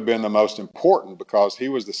 he would have been the most important, because he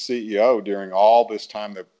was the CEO during all this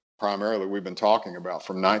time that primarily we've been talking about,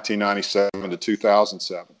 from 1997 to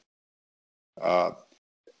 2007.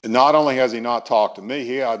 Not only has he not talked to me,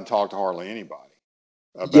 he hadn't talked to hardly anybody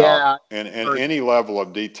about in any level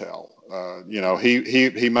of detail.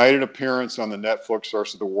 He made an appearance on the Netflix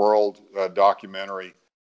versus the World documentary,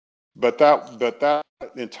 but that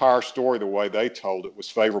entire story, the way they told it, was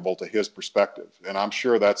favorable to his perspective, and I'm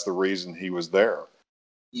sure that's the reason he was there.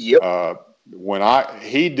 Yep.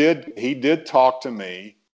 He did talk to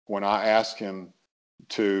me when I asked him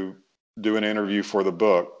to do an interview for the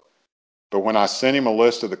book, but when I sent him a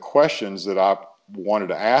list of the questions that I wanted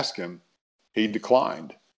to ask him, he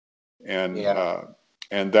declined. And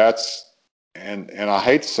that's, and I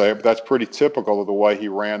hate to say it, but that's pretty typical of the way he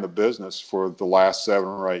ran the business for the last 7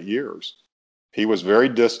 or 8 years. He was very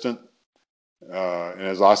distant. And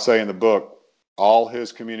as I say in the book, all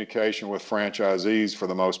his communication with franchisees, for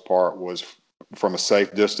the most part, was from a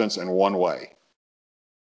safe distance and one way.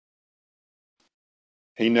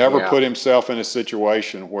 He never put himself in a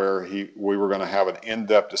situation where we were going to have an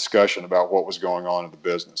in-depth discussion about what was going on in the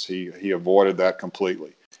business. He avoided that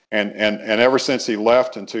completely. And ever since he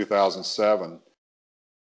left in 2007,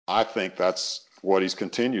 I think that's what he's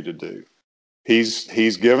continued to do.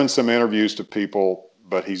 He's given some interviews to people,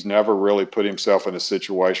 but he's never really put himself in a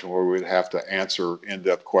situation where we'd have to answer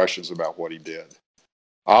in-depth questions about what he did.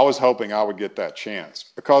 I was hoping I would get that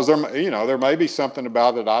chance because there may be something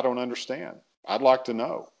about it I don't understand. I'd like to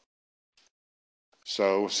know.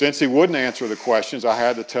 So since he wouldn't answer the questions, I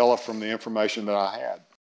had to tell it from the information that I had.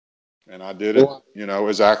 And I did it,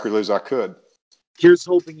 as accurately as I could. Here's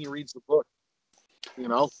hoping he reads the book,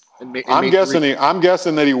 I'm guessing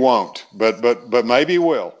that he won't, but maybe he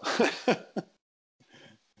will.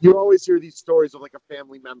 You always hear these stories of like a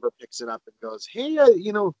family member picks it up and goes, "Hey,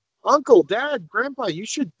 Uncle, Dad, Grandpa, you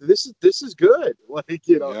should. This is good. Like,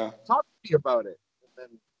 talk to me about it." And then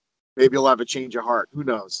maybe he'll have a change of heart. Who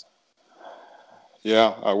knows?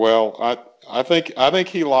 Yeah. I think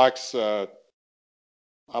he likes. I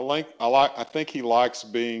think he likes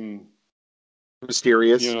being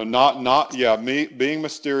mysterious. Being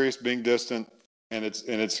mysterious, being distant, and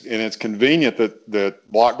it's convenient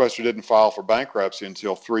that Blockbuster didn't file for bankruptcy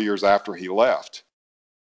until 3 years after he left.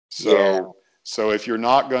 So if you're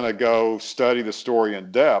not going to go study the story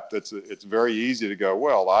in depth, it's very easy to go,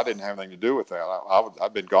 well, I didn't have anything to do with that.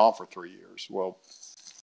 I've been gone for 3 years. Well,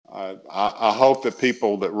 I hope that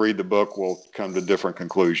people that read the book will come to different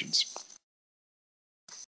conclusions.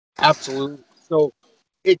 Absolutely. So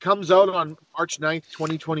it comes out on March 9th,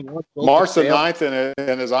 2021. March the 9th,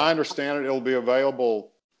 and as I understand it, it'll be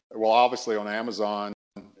available, obviously on Amazon.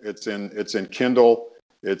 It's in Kindle,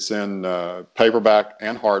 it's in paperback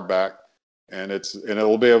and hardback, and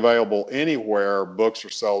it'll be available anywhere books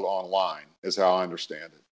are sold online, is how I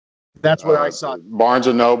understand it. That's what I saw. Barnes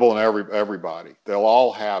 & Noble and everybody. They'll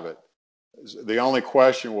all have it. The only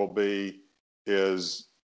question will be is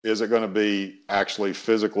it going to be actually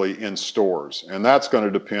physically in stores? And that's going to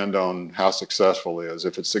depend on how successful it is.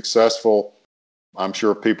 If it's successful, I'm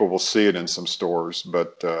sure people will see it in some stores,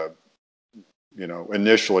 but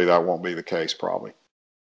initially that won't be the case probably.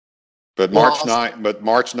 But March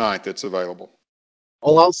 9th, it's available.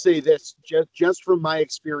 Well, I'll say this, just from my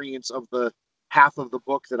experience of the half of the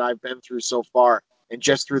book that I've been through so far, and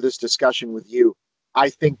just through this discussion with you, I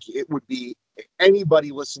think it would be anybody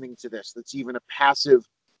listening to this that's even a passive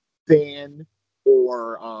fan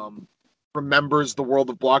or remembers the world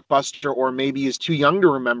of Blockbuster, or maybe is too young to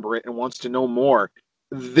remember it and wants to know more,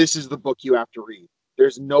 this is the book you have to read.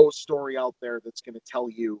 There's no story out there that's going to tell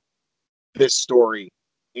you this story,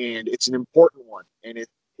 and it's an important one, and it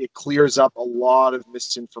clears up a lot of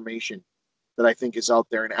misinformation that I think is out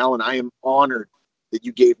there. And Alan, I am honored that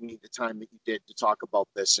you gave me the time that you did to talk about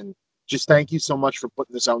this, and just thank you so much for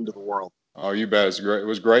putting this out into the world. Oh, you bet. It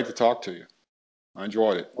was great to talk to you. I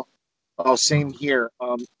enjoyed it. Oh, same here.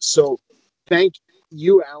 So thank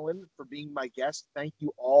you, Alan, for being my guest. Thank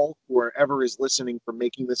you all, whoever is listening, for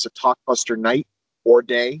making this a Talkbuster night or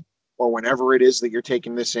day, or whenever it is that you're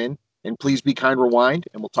taking this in. And please be kind, rewind,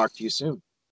 and we'll talk to you soon.